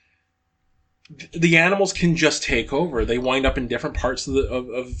happens, the animals can just take over. They wind up in different parts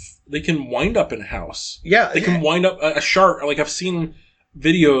of they can wind up in a house. Yeah. They can wind up a shark. Like I've seen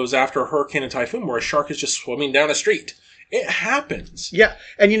videos after a hurricane and typhoon where a shark is just swimming down a street. It happens. Yeah.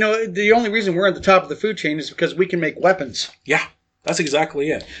 And the only reason we're at the top of the food chain is because we can make weapons. Yeah. That's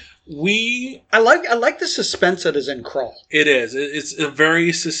exactly it. I like the suspense that is in Crawl. It is. It's a very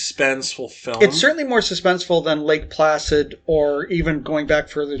suspenseful film. It's certainly more suspenseful than Lake Placid or even going back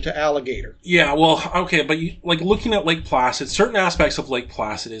further to Alligator. Yeah, well, okay, but looking at Lake Placid, certain aspects of Lake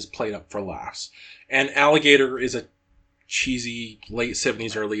Placid is played up for laughs. And Alligator is a cheesy late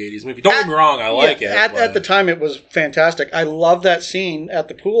 70s, early 80s movie. Don't get me wrong, I like it. At the time, it was fantastic. I love that scene at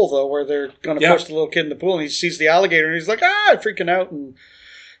the pool, though, where they're going to push the little kid in the pool and he sees the alligator and he's like, freaking out. And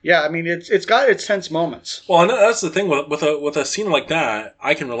yeah, I mean, it's got its tense moments. Well, and that's the thing with a scene like that.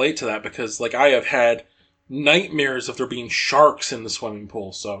 I can relate to that because, I have had nightmares of there being sharks in the swimming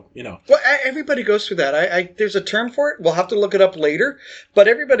pool. So, Well, everybody goes through that. There's a term for it. We'll have to look it up later. But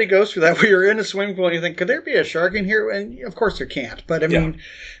everybody goes through that where you're in a swimming pool and you think, could there be a shark in here? And of course there can't. But I mean,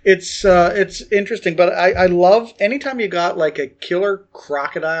 it's interesting. But I love anytime you got like a killer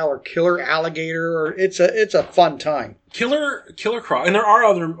crocodile or killer alligator, or it's a fun time. Killer Croc. And there are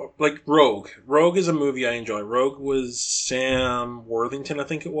other, like Rogue. Rogue is a movie I enjoy. Rogue was Sam Worthington, I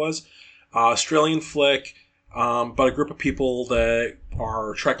think it was. Australian flick, but a group of people that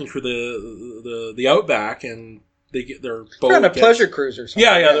are trekking through the outback, and their boat. They're on a pleasure cruise or something.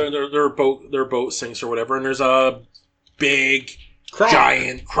 Yeah. Their boat sinks or whatever, and there's a big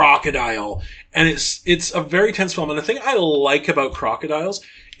giant crocodile, and it's a very tense film. And the thing I like about crocodiles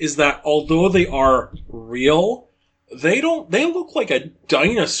is that although they are real, they look like a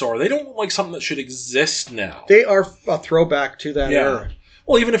dinosaur. They don't look like something that should exist now. They are a throwback to that era.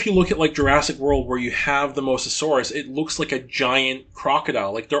 Well, even if you look at Jurassic World where you have the Mosasaurus, it looks like a giant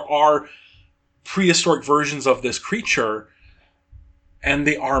crocodile. There are prehistoric versions of this creature, and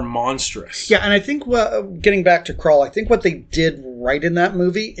they are monstrous. Yeah, and I think, getting back to Crawl, I think what they did right in that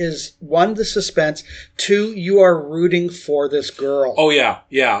movie is, 1, the suspense, 2, you are rooting for this girl. Oh, yeah.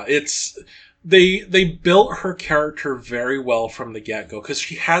 It's... They built her character very well from the get-go, because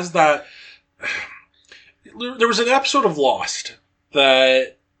she has that... There was an episode of Lost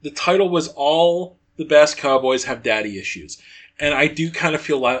that the title was All the Best Cowboys Have Daddy Issues. And I do kind of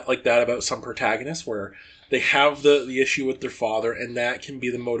feel like that about some protagonists, where they have the issue with their father, and that can be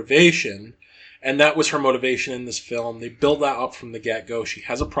the motivation. And that was her motivation in this film. They build that up from the get-go. She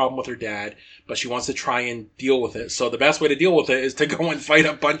has a problem with her dad, but she wants to try and deal with it. So the best way to deal with it is to go and fight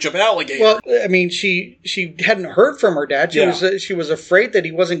a bunch of alligators. Well, I mean, she hadn't heard from her dad. She was afraid that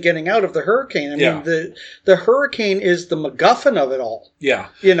he wasn't getting out of the hurricane. I mean, the hurricane is the MacGuffin of it all. Yeah.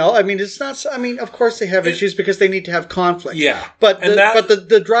 I mean, it's not... I mean, of course they have issues because they need to have conflict. Yeah. But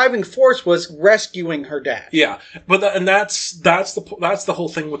the driving force was rescuing her dad. Yeah. That's the whole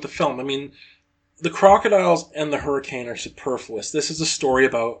thing with the film. I mean... The crocodiles and the hurricane are superfluous. This is a story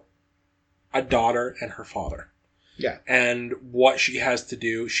about a daughter and her father. Yeah. And what she has to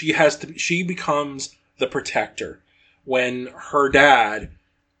do. She becomes the protector when her dad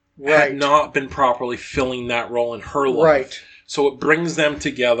had not been properly filling that role in her life. Right. So it brings them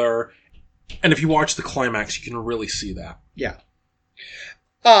together. And if you watch the climax, you can really see that. Yeah.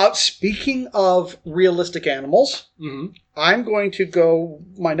 Speaking of realistic animals, my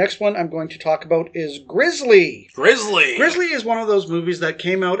next one I'm going to talk about is Grizzly. Grizzly is one of those movies that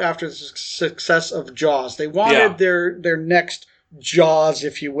came out after the success of Jaws. They wanted their next Jaws,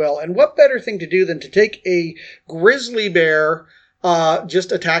 if you will. And what better thing to do than to take a grizzly bear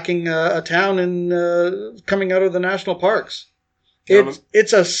just attacking a town and coming out of the national parks.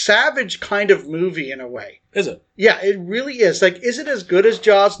 It's a savage kind of movie in a way. Is it? Yeah, it really is. Is it as good as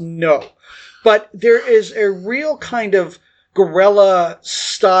Jaws? No. But there is a real kind of guerrilla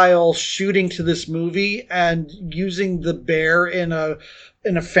style shooting to this movie and using the bear in a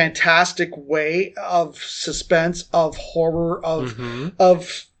fantastic way of suspense, of horror,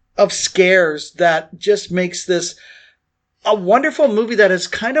 of scares that just makes this a wonderful movie that has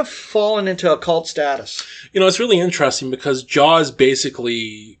kind of fallen into a cult status. It's really interesting because Jaws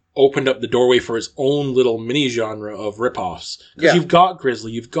basically opened up the doorway for its own little mini genre of ripoffs. Because you've got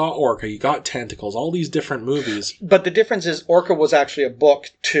Grizzly, you've got Orca, you've got Tentacles, all these different movies. But the difference is Orca was actually a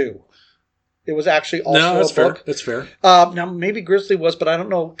book too. It was actually also a book. That's fair. Now, maybe Grizzly was, but I don't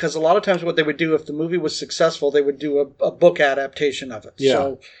know, because a lot of times what they would do, if the movie was successful, they would do a book adaptation of it. Yeah.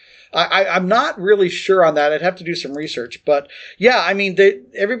 So, I'm not really sure on that. I'd have to do some research. But yeah, I mean,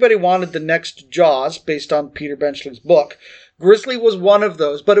 everybody wanted the next Jaws based on Peter Benchley's book. Grizzly was one of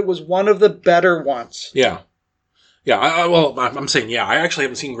those, but it was one of the better ones. Yeah. Yeah, well, I'm saying, yeah, I actually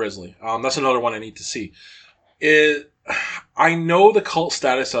haven't seen Grizzly. That's another one I need to see. I know the cult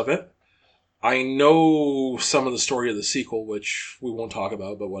status of it. I know some of the story of the sequel, which we won't talk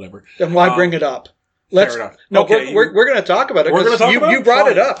about, but whatever. Then why bring it up? Fair enough. No, okay, we're going to talk about it. We're going to talk about it? You brought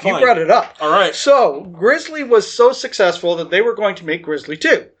it up. Fine. You brought it up. All right. So, Grizzly was so successful that they were going to make Grizzly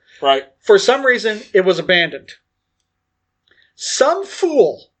 2. Right. For some reason, it was abandoned. Some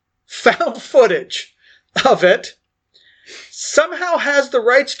fool found footage of it, somehow has the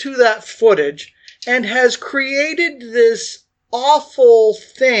rights to that footage, and has created this awful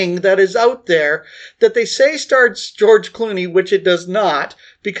thing that is out there that they say stars George Clooney, which it does not,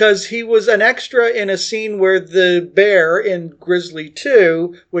 because he was an extra in a scene where the bear in Grizzly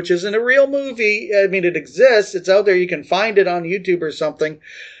 2, which isn't a real movie. I mean, it exists. It's out there. You can find it on YouTube or something,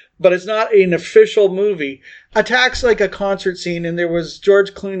 but it's not an official movie. Attacks like a concert scene, and there was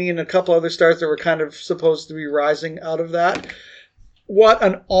George Clooney and a couple other stars that were kind of supposed to be rising out of that. What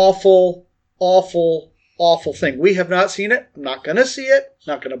an awful, awful, awful thing. We have not seen it. I'm not going to see it.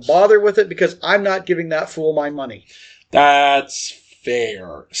 Not going to bother with it because I'm not giving that fool my money. That's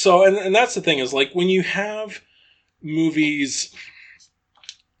fair. So, and that's the thing is, like, when you have movies,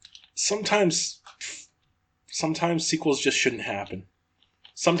 sometimes sequels just shouldn't happen.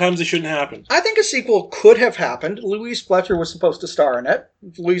 Sometimes it shouldn't happen. I think a sequel could have happened. Louise Fletcher was supposed to star in it.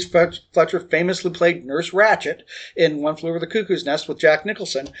 Louise Fletcher famously played Nurse Ratched in One Flew Over the Cuckoo's Nest with Jack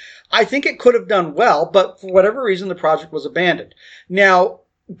Nicholson. I think it could have done well, but for whatever reason, the project was abandoned. Now,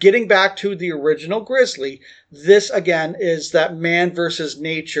 getting back to the original Grizzly, this again is that man versus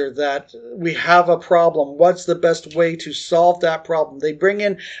nature, that we have a problem. What's the best way to solve that problem? They bring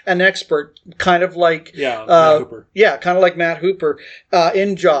in an expert, kind of like Matt Hooper. Yeah, kind of like Matt Hooper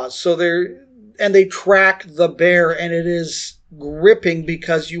in Jaws. So they track the bear, and it is gripping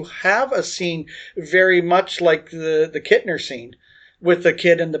because you have a scene very much like the Kittner scene, with the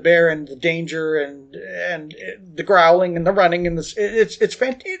kid and the bear and the danger and the growling and the running and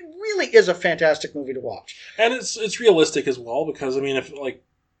it really is a fantastic movie to watch. And it's realistic as well because, I mean, if, like,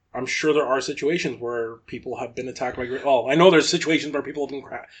 I'm sure there are situations where people have been attacked by... Well, I know there's situations where people have been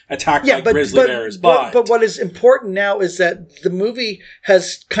attacked by grizzly bears, but what is important now is that the movie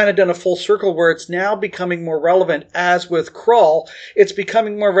has kind of done a full circle where it's now becoming more relevant, as with Crawl. It's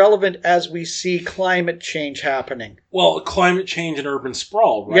becoming more relevant as we see climate change happening. Well, climate change and urban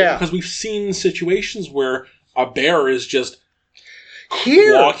sprawl, right? Yeah. Because we've seen situations where a bear is just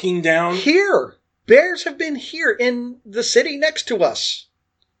walking down... Here. Bears have been here in the city next to us.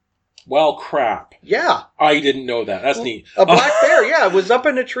 Well, crap. Yeah. I didn't know that. That's neat. A black bear, yeah. It was up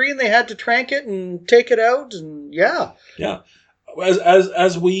in a tree and they had to trank it and take it out, and yeah. Yeah. As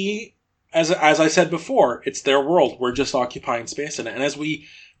I said before, it's their world. We're just occupying space in it. And as we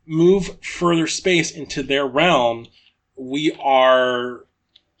move further space into their realm, we are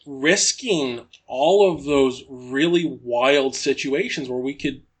risking all of those really wild situations where we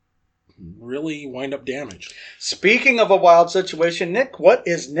could really wind up damaged. Speaking of a wild situation, Nick, what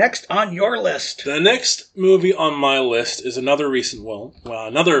is next on your list? The next movie on my list is another recent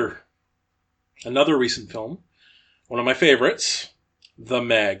another recent film. One of my favorites, The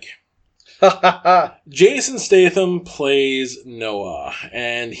Meg. Jason Statham plays Noah,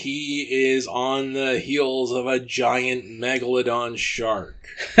 and he is on the heels of a giant megalodon shark.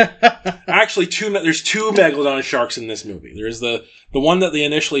 Actually, there's two megalodon sharks in this movie. There's the one that they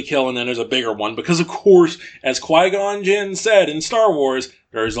initially kill, and then there's a bigger one, because of course, as Qui-Gon Jinn said in Star Wars,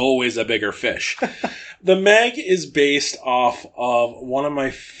 there's always a bigger fish. The Meg is based off of one of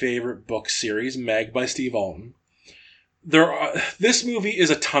my favorite book series, Meg by Steve Alten. This movie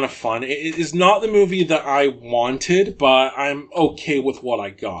is a ton of fun. It is not the movie that I wanted, but I'm okay with what I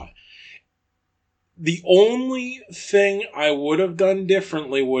got. The only thing I would have done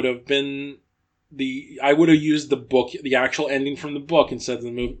differently would have been I would have used the book, the actual ending from the book instead of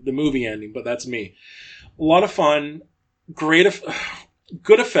the movie ending, but that's me. A lot of fun, good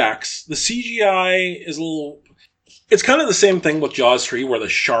effects. The CGI is a little... It's kind of the same thing with Jaws 3, where the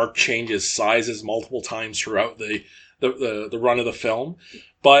shark changes sizes multiple times throughout the run of the film,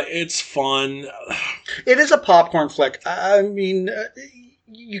 but it's fun. It is a popcorn flick. I mean,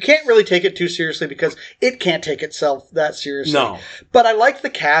 you can't really take it too seriously because it can't take itself that seriously. No. But I like the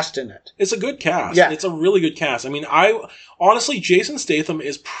cast in it. It's a good cast. Yeah. It's a really good cast. I mean, honestly, Jason Statham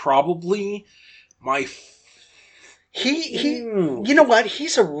is probably You know what?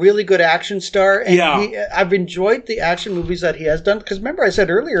 He's a really good action star, and I've enjoyed the action movies that he has done. Because remember, I said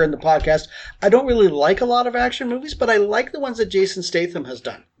earlier in the podcast, I don't really like a lot of action movies, but I like the ones that Jason Statham has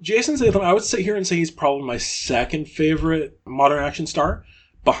done. Jason Statham, I would sit here and say he's probably my second favorite modern action star,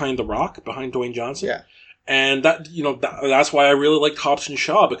 behind The Rock, behind Dwayne Johnson. Yeah. And that's why I really like Hobbs and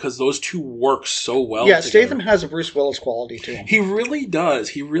Shaw, because those two work so well together. Statham has a Bruce Willis quality to him. He really does.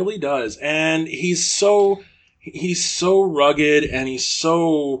 He really does. And he's so rugged, and he's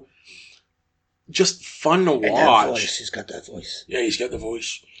so just fun to watch. And that voice. He's got that voice. Yeah, he's got the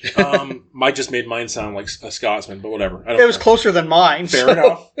voice. I just made mine sound like a Scotsman, but whatever. It was closer than mine. Fair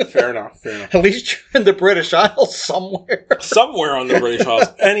enough. At least you're in the British Isles somewhere. Somewhere on the British Isles.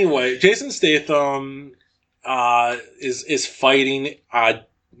 Anyway, Jason Statham is fighting a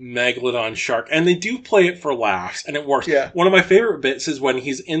megalodon shark, and they do play it for laughs, and it works. Yeah. One of my favorite bits is when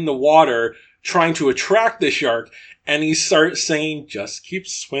he's in the water trying to attract the shark, and he starts singing, "Just keep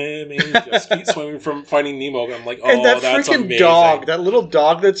swimming, just keep swimming," from Finding Nemo. I'm like, and that that's freaking amazing. dog, that little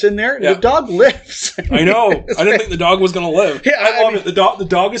dog that's in there, the dog lives. I know. I didn't think the dog was going to live. Yeah, I love it. The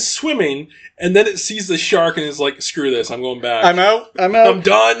dog is swimming, and then it sees the shark and is like, "Screw this, I'm going back. I'm out. I'm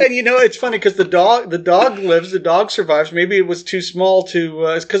done." And it's funny because the dog lives, the dog survives. Maybe it was too small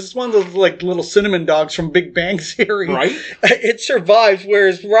to, because it's one of those like little cinnamon dogs from Big Bang Theory. Right? It survives,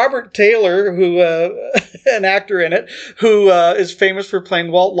 whereas Robert Taylor, who an actor in it, who is famous for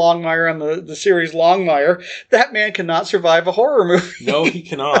playing Walt Longmire on the series Longmire, that man cannot survive a horror movie. No, he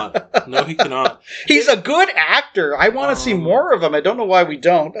cannot. He's a good actor. I want to see more of him. I don't know why we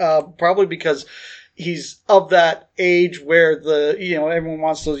don't. Probably because he's of that age where everyone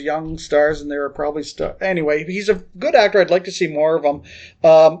wants those young stars, and there are probably anyway, he's a good actor. I'd like to see more of him.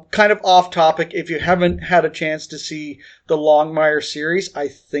 Kind of off topic, if you haven't had a chance to see the Longmire series, I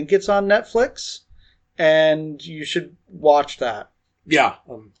think it's on Netflix, and you should watch that. Yeah.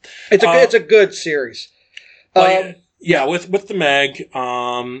 It's a good series. With the Meg,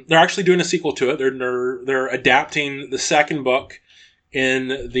 they're actually doing a sequel to it. They're adapting the second book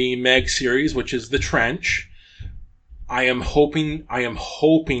in the Meg series, which is The Trench. I am hoping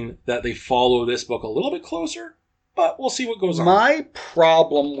that they follow this book a little bit closer, but we'll see what goes on. My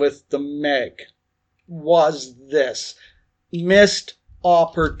problem with the Meg was this missed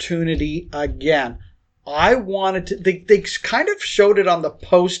opportunity again. I wanted to, they kind of showed it on the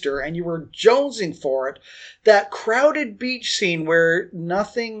poster, and you were jonesing for it. That crowded beach scene where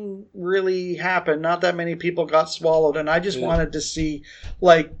nothing really happened, not that many people got swallowed, and I just wanted to see,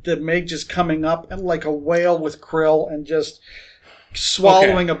 like, the Meg just coming up and like a whale with krill and just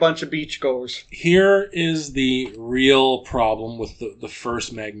swallowing a bunch of beachgoers. Here is the real problem with the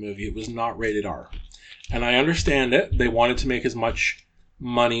first Meg movie. It was not rated R. And I understand it. They wanted to make as much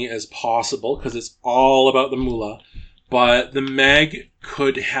money as possible because it's all about the moolah. But the Meg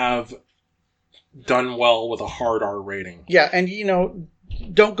could have done well with a hard R rating. Yeah, and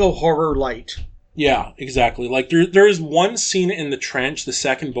don't go horror light. Yeah, exactly. Like there is one scene in The Trench, the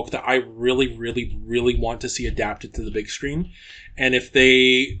second book, that I really, really, really want to see adapted to the big screen. And if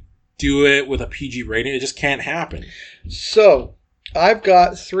they do it with a PG rating, it just can't happen. So, I've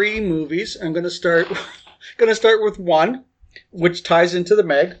got 3 movies. I'm going to start with one, which ties into the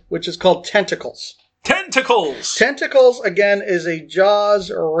Meg, which is called Tentacles. Tentacles, again, is a Jaws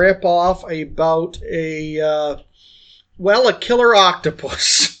ripoff about a killer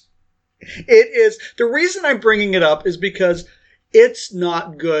octopus. It is. The reason I'm bringing it up is because it's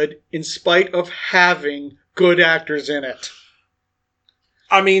not good in spite of having good actors in it.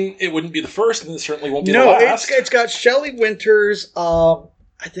 I mean, it wouldn't be the first, and it certainly won't be the last. No, it's got Shelley Winters. I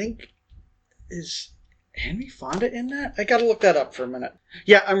think is Henry Fonda in that? I got to look that up for a minute.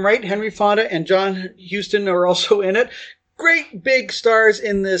 Yeah, I'm right. Henry Fonda and John Huston are also in it. Great big stars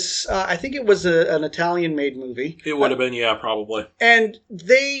in this. I think it was an Italian-made movie. It would have been, yeah, probably. And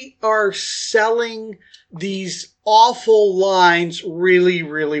they are selling these awful lines really,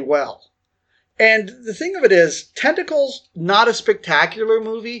 really well. And the thing of it is, Tentacles, not a spectacular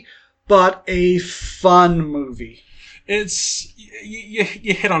movie, but a fun movie. It's you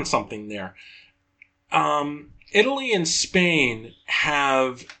hit on something there. Italy and Spain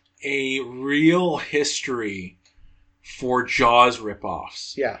have a real history for Jaws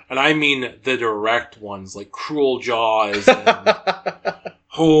ripoffs. Yeah. And I mean the direct ones, like Cruel Jaws. And,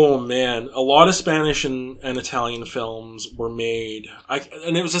 oh, man. A lot of Spanish and Italian films were made.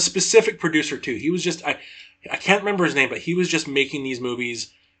 And it was a specific producer, too. He was just... I can't remember his name, but he was just making these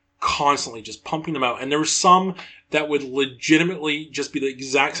movies constantly, just pumping them out. And there were some that would legitimately just be the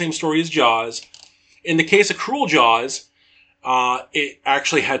exact same story as Jaws. In the case of Cruel Jaws, it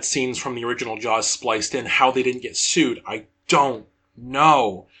actually had scenes from the original Jaws spliced in. How they didn't get sued, I don't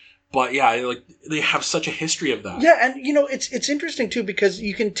know. But yeah, like they have such a history of that. Yeah, and it's interesting too because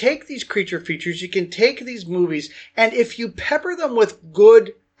you can take these creature features, you can take these movies, and if you pepper them with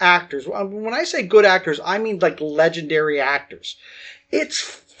good actors, when I say good actors, I mean like legendary actors. It's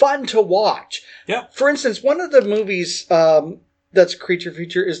fun to watch. Yeah. For instance, one of the movies that's a creature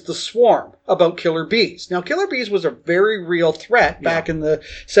feature is The Swarm, about killer bees. Now, killer bees was a very real threat back in the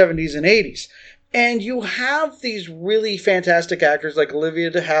 70s and 80s. And you have these really fantastic actors like Olivia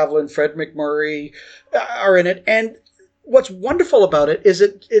de Havilland, Fred McMurray are in it. And what's wonderful about it is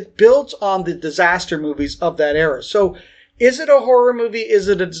it builds on the disaster movies of that era. So is it a horror movie? Is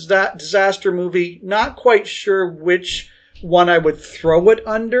it a disaster movie? Not quite sure which one I would throw it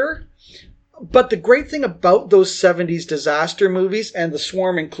under. But the great thing about those 70s disaster movies, and The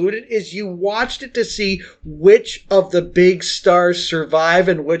Swarm included, is you watched it to see which of the big stars survive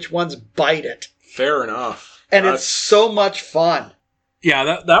and which ones bite it. Fair enough. And it's so much fun.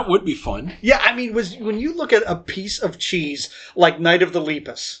 Yeah, that would be fun. Yeah, I mean, when you look at a piece of cheese like Night of the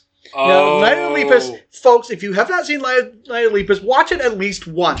Lepus. Oh. Now, Night of the Lepus, folks, if you have not seen Night of the Lepus, watch it at least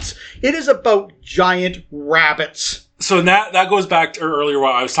once. It is about giant rabbits. So that goes back to earlier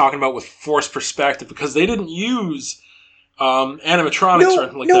what I was talking about with forced perspective, because they didn't use animatronics or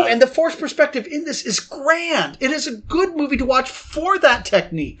anything like that. No, and the forced perspective in this is grand. It is a good movie to watch for that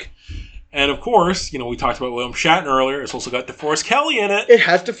technique. And of course, we talked about William Shatner earlier. It's also got DeForest Kelly in it. It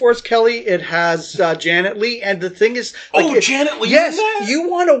has DeForest Kelly. It has Janet Leigh. And the thing is... Janet Leigh yes, in that? You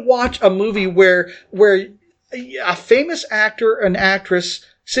want to watch a movie where a famous actor and actress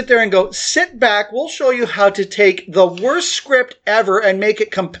sit there and go, sit back, we'll show you how to take the worst script ever and make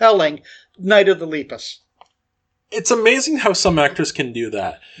it compelling. Night of the Lepus. It's amazing how some actors can do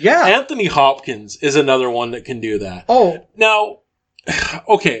that. Yeah. Anthony Hopkins is another one that can do that. Oh. Now,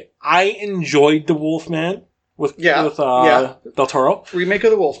 okay, I enjoyed The Wolfman with Del Toro. Remake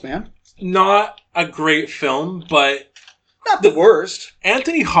of The Wolfman. Not a great film, but... Not the worst.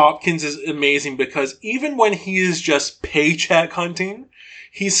 Anthony Hopkins is amazing because even when he is just paycheck hunting,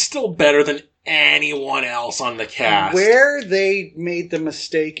 he's still better than anyone else on the cast. Where they made the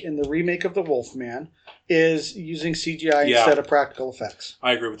mistake in the remake of The Wolfman is using CGI instead of practical effects.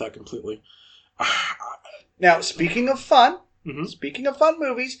 I agree with that completely. Now, speaking of fun, speaking of fun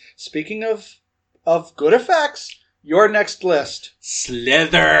movies, speaking of good effects, your next list.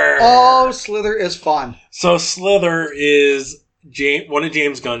 Slither. Oh, Slither is fun. So Slither is one of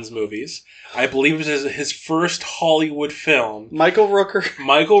James Gunn's movies. I believe it is his first Hollywood film. Michael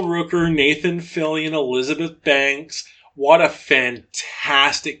Rooker, Nathan Fillion, Elizabeth Banks. What a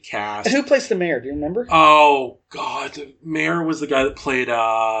fantastic cast. And who plays the mayor? Do you remember? Oh, God. The mayor was the guy that played,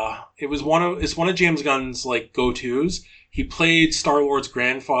 it's one of James Gunn's, go-tos. He played Star-Lord's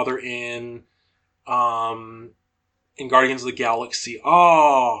grandfather in Guardians of the Galaxy.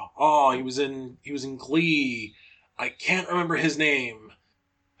 He was in Glee. I can't remember his name.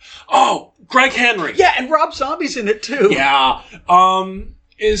 Oh, Greg Henry. Yeah, and Rob Zombie's in it too. Yeah.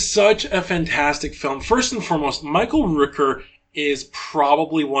 Is such a fantastic film. First and foremost, Michael Rooker is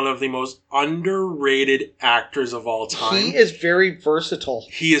probably one of the most underrated actors of all time. He is very versatile.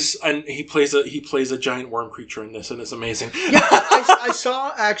 He is, and he plays a giant worm creature in this, and it's amazing. Yeah, I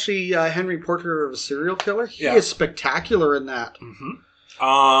saw actually Henry Portrait of a Serial Killer. He is spectacular in that.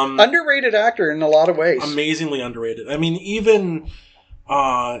 Mm-hmm. Underrated actor in a lot of ways. Amazingly underrated. I mean, even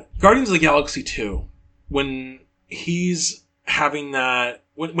Guardians of the Galaxy 2, when he's having that,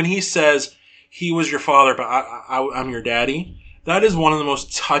 when he says, he was your father, but I'm your daddy, that is one of the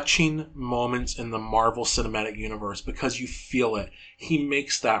most touching moments in the Marvel Cinematic Universe because you feel it. He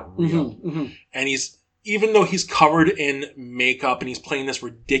makes that real. And even though he's covered in makeup and he's playing this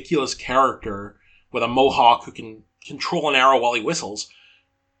ridiculous character with a mohawk who can control an arrow while he whistles,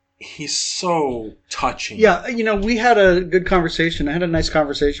 he's so touching. Yeah, we had a good conversation. I had a nice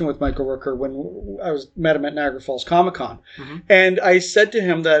conversation with Michael Rooker when I met him at Niagara Falls Comic-Con. And I said to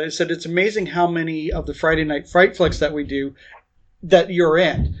him it's amazing how many of the Friday Night Fright flicks that we do that you're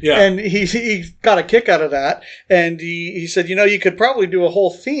in. Yeah. And he got a kick out of that. And he said, you could probably do a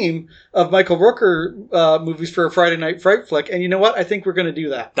whole theme of Michael Rooker movies for a Friday Night Fright flick. And you know what? I think we're going to do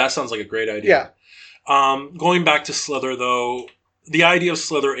that. That sounds like a great idea. Yeah. Going back to Slither, though, the idea of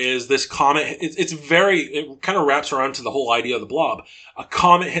Slither is this comet. It kind of wraps around to the whole idea of the Blob. A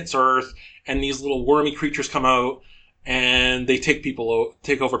comet hits Earth, and these little wormy creatures come out, and they take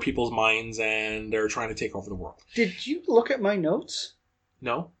over people's minds, and they're trying to take over the world. Did you look at my notes?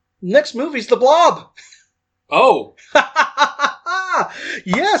 No. Next movie's The Blob. Oh.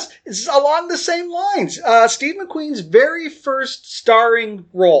 Yes, it's along the same lines. Steve McQueen's very first starring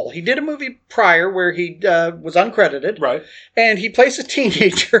role. He did a movie prior where he was uncredited. Right. And he plays a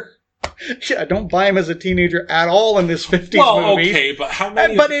teenager. I don't buy him as a teenager at all in this 50s movie. Okay, but how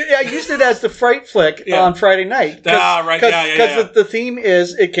many... But I used it as the fright flick on Friday night. Right, Because the theme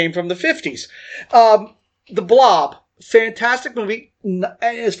is, it came from the 50s. The Blob, fantastic movie.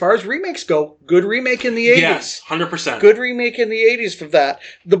 As far as remakes go, good remake in the 80s. Yes, 100%. Good remake in the 80s for that.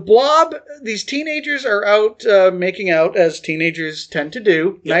 The Blob, these teenagers are out making out, as teenagers tend to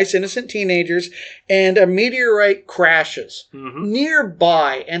do. Yep. Nice, innocent teenagers. And a meteorite crashes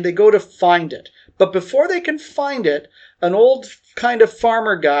nearby, and they go to find it. But before they can find it, an old kind of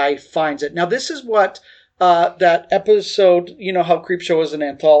farmer guy finds it. Now, this is what... that episode, you know how Creepshow is an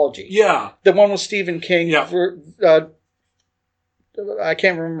anthology? Yeah. The one with Stephen King. Yeah. I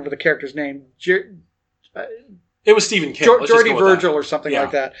can't remember the character's name. It was Stephen King. Geordie Virgil or something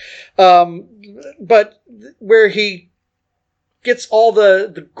like that. But where he gets all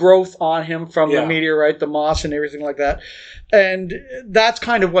the growth on him from the meteorite, the moss and everything like that. And that's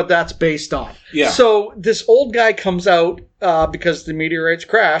kind of what that's based on. Yeah. So this old guy comes out because the meteorite's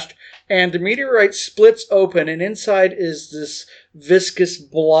crashed, and the meteorite splits open, and inside is this viscous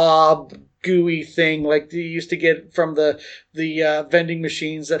blob, gooey thing like you used to get from the vending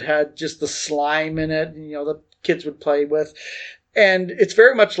machines that had just the slime in it, you know, the kids would play with. And it's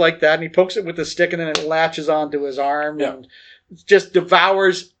very much like that. And he pokes it with a stick, and then it latches onto his arm and just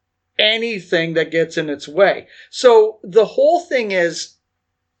devours anything that gets in its way. So the whole thing is,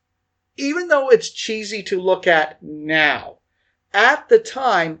 even though it's cheesy to look at now, at the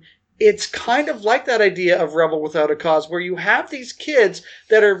time, it's kind of like that idea of Rebel Without a Cause, where you have these kids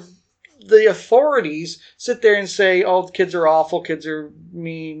that are, the authorities sit there and say, oh, the kids are awful, kids are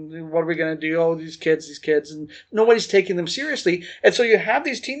mean, what are we going to do? Oh, these kids, and nobody's taking them seriously. And so you have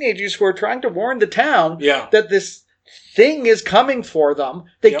these teenagers who are trying to warn the town that this thing is coming for them.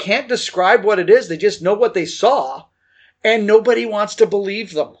 They can't describe what it is. They just know what they saw, and nobody wants to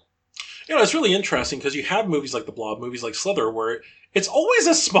believe them. You know, it's really interesting because you have movies like The Blob, movies like Slither, where it's always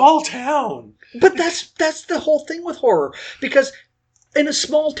a small town. But that's the whole thing with horror, because in a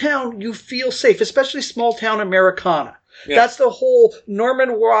small town, you feel safe, especially small town Americana. Yeah. That's the whole Norman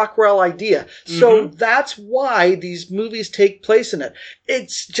Rockwell idea. So that's why these movies take place in it.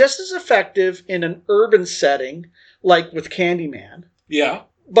 It's just as effective in an urban setting, like with Candyman. Yeah.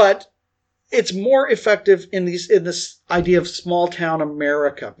 But it's more effective in this idea of small town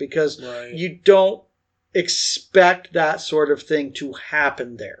America, because you don't expect that sort of thing to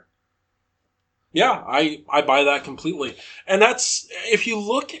happen there. Yeah, I buy that completely. And that's, if you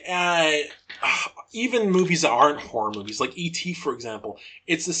look at even movies that aren't horror movies, like E.T., for example,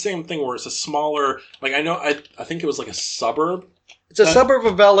 it's the same thing where it's a smaller, like I think it was like a suburb. It's a suburb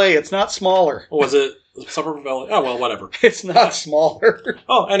of L.A. It's not smaller. Was it a suburb of L.A.? Oh, well, whatever. It's not smaller.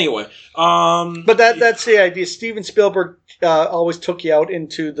 Oh, anyway. But that's the idea. Steven Spielberg always took you out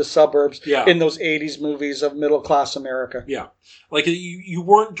into the suburbs in those 80s movies of middle-class America. Yeah. Like, you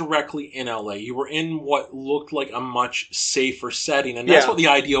weren't directly in L.A. You were in what looked like a much safer setting. And that's what the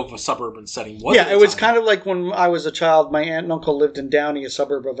idea of a suburban setting was. Yeah, it was kind of like when I was a child, my aunt and uncle lived in Downey, a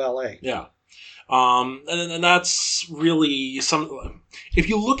suburb of L.A. Yeah. And that's really if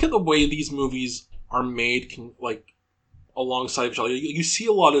you look at the way these movies are made, alongside each other, you see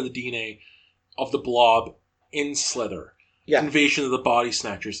a lot of the DNA of The Blob in Slither. Yeah. Invasion of the Body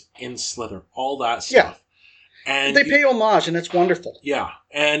Snatchers in Slither. All that stuff. Yeah. And they pay homage, and it's wonderful. Yeah.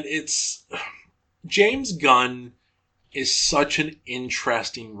 And it's... James Gunn is such an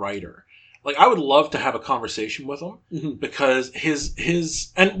interesting writer. Like, I would love to have a conversation with him, because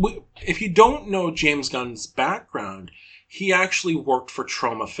if you don't know James Gunn's background, he actually worked for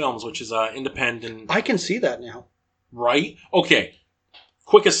Troma Films, which is an independent... I can see that now. Right? Okay.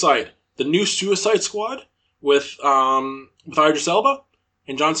 Quick aside. The new Suicide Squad with Idris Elba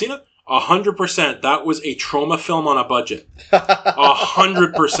and John Cena, 100%. That was a Troma film on a budget.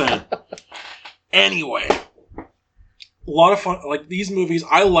 100%. Anyway... A lot of fun. Like, these movies,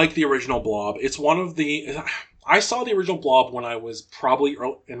 I like the original Blob. It's one of the... I saw the original Blob when I was probably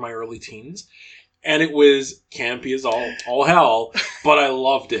in my early teens. And it was campy as all hell, but I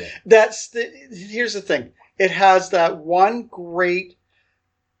loved it. Here's the thing. It has that one great,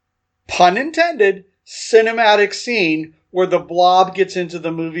 pun intended, cinematic scene where the Blob gets into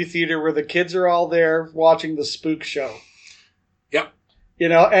the movie theater where the kids are all there watching the spook show. Yep. You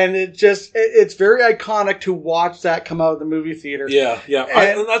know, and it's very iconic to watch that come out of the movie theater. Yeah, yeah.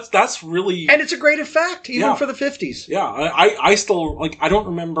 And that's really... And it's a great effect, even for the 50s. Yeah, I still, I don't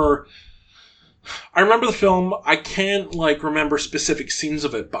remember... I remember the film. I can't, remember specific scenes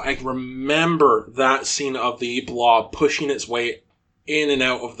of it, but I remember that scene of the blob pushing its way in and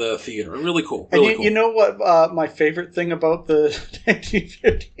out of the theater. Really cool. Really and cool. You know what my favorite thing about the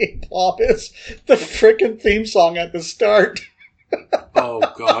 1958 blob is? The frickin' theme song at the start. Oh,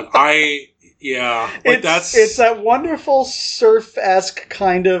 God. It's that wonderful surf-esque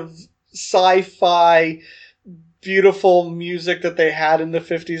kind of sci-fi, beautiful music that they had in the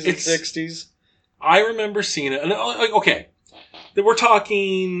 50s and 60s. I remember seeing it. And, okay, we're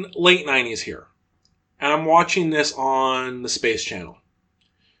talking late 90s here. And I'm watching this on the Space Channel.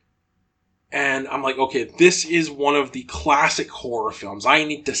 And I'm like, okay, this is one of the classic horror films. I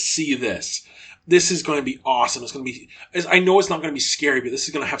need to see this. This is going to be awesome. It's going to be, I know it's not going to be scary, but this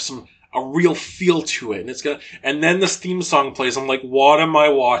is going to have a real feel to it. And then this theme song plays. I'm like, what am I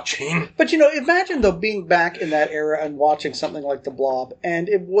watching? But imagine though being back in that era and watching something like The Blob, and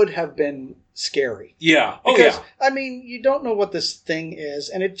it would have been scary. Yeah. Because, I mean, you don't know what this thing is,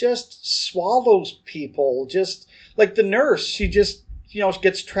 and it just swallows people. Just like the nurse, she just,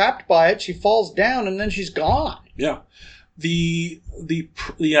 gets trapped by it. She falls down, and then she's gone. Yeah. The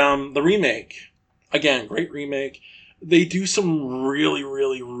remake, again, great remake. They do some really,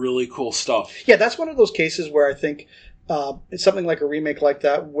 really, really cool stuff. Yeah, that's one of those cases where I think it's something like a remake like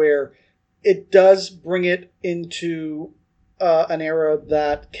that, where it does bring it into an era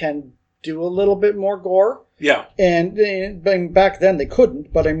that can do a little bit more gore. Yeah. And back then they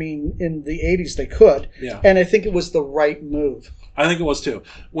couldn't, but I mean, in the 80s they could. Yeah. And I think it was the right move. I think it was too.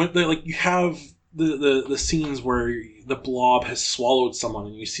 When you have the scenes where the blob has swallowed someone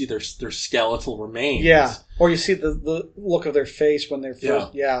and you see their skeletal remains. Yeah. Or you see the look of their face when they're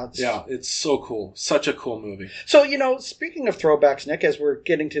first. Yeah. It's so cool. Such a cool movie. So, speaking of throwbacks, Nick, as we're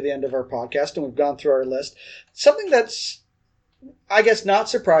getting to the end of our podcast and we've gone through our list, something that's, I guess, not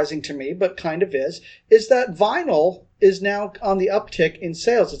surprising to me, but kind of is that vinyl is now on the uptick in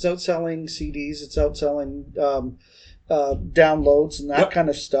sales. It's outselling CDs. It's outselling downloads and that kind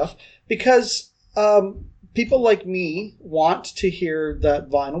of stuff because people like me want to hear that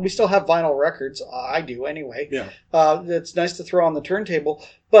vinyl. We still have vinyl records. I do anyway. Yeah. It's nice to throw on the turntable.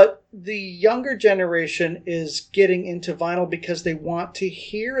 But the younger generation is getting into vinyl because they want to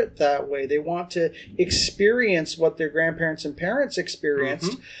hear it that way. They want to experience what their grandparents and parents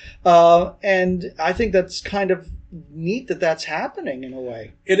experienced. Mm-hmm. And I think that's kind of neat that that's happening in a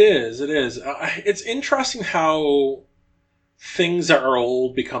way. It is. It's interesting how things that are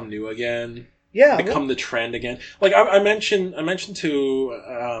old become new again. Yeah, become the trend again. Like I mentioned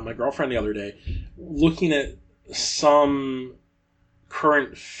to my girlfriend the other day, looking at some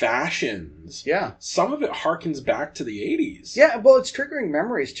current fashions. Yeah, some of it harkens back to the 80s. Yeah, well, it's triggering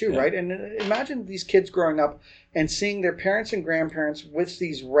memories too, right? And imagine these kids growing up and seeing their parents and grandparents with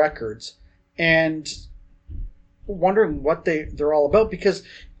these records and wondering what they're all about. Because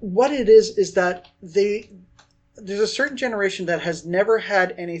what it is that there's a certain generation that has never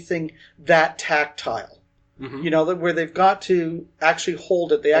had anything that tactile. Mm-hmm. Where they've got to actually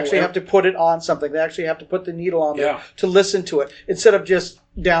hold it. They actually have to put it on something. They actually have to put the needle on there to listen to it instead of just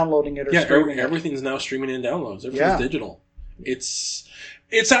downloading it or streaming it. Everything's now streaming and downloads. Everything's digital. It's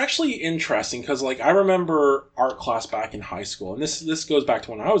actually interesting because, I remember art class back in high school, and this goes back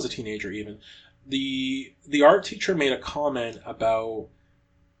to when I was a teenager even. The art teacher made a comment about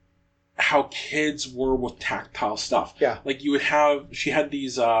how kids were with tactile stuff. Yeah. She had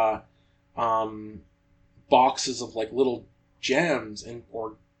these boxes of little gems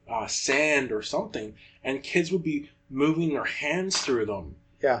or sand or something, and kids would be moving their hands through them.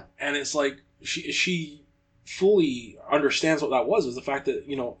 Yeah. And it's she fully understands what that was the fact that,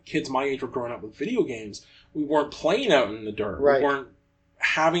 kids my age were growing up with video games. We weren't playing out in the dirt. Right. We weren't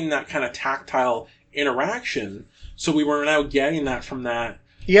having that kind of tactile interaction. So we were now getting that from that.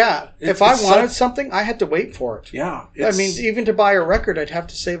 Yeah, if I wanted something, I had to wait for it. Yeah. I mean, even to buy a record, I'd have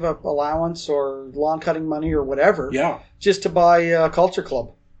to save up allowance or lawn cutting money or whatever. Yeah. Just to buy Culture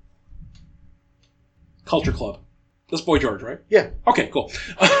Club. Culture Club. That's Boy George, right? Yeah. Okay, cool.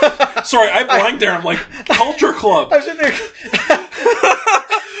 Sorry, I blanked there. I'm like, Culture Club. I was in there.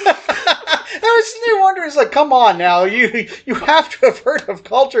 I was sitting there wondering, it's like, come on now, you have to have heard of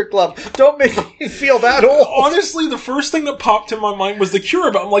Culture Club. Don't make me feel that old. Honestly, the first thing that popped in my mind was The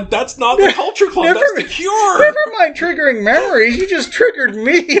Cure, but I'm like, that's not the Culture Club, that's The Cure. Never mind triggering memories, you just triggered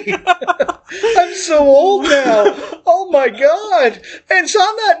me. I'm so old now. Oh my God. And so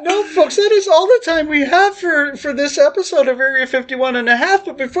on that note, folks, that is all the time we have for this episode of Area 51 and a half.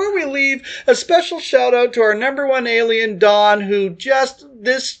 But before we leave, a special shout out to our number one alien, Don, who just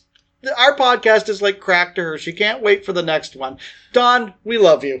this our podcast is like crack to her. She can't wait for the next one. Don, we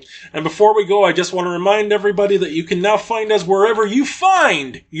love you. And before we go, I just want to remind everybody that you can now find us wherever you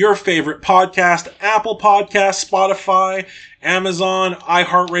find your favorite podcast: Apple Podcasts, Spotify, Amazon,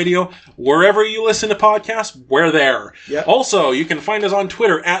 iHeartRadio. Wherever you listen to podcasts, we're there. Yep. Also, you can find us on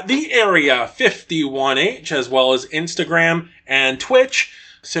Twitter at the Area 51H, as well as Instagram and Twitch.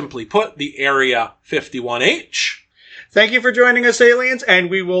 Simply put, the Area 51H. Thank you for joining us, aliens, and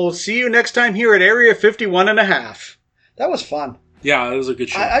we will see you next time here at Area 51.5. That was fun. Yeah, that was a good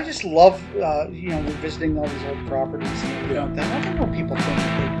show. I just love, revisiting all these old properties and everything like that. I don't know what people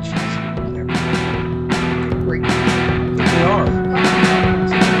think.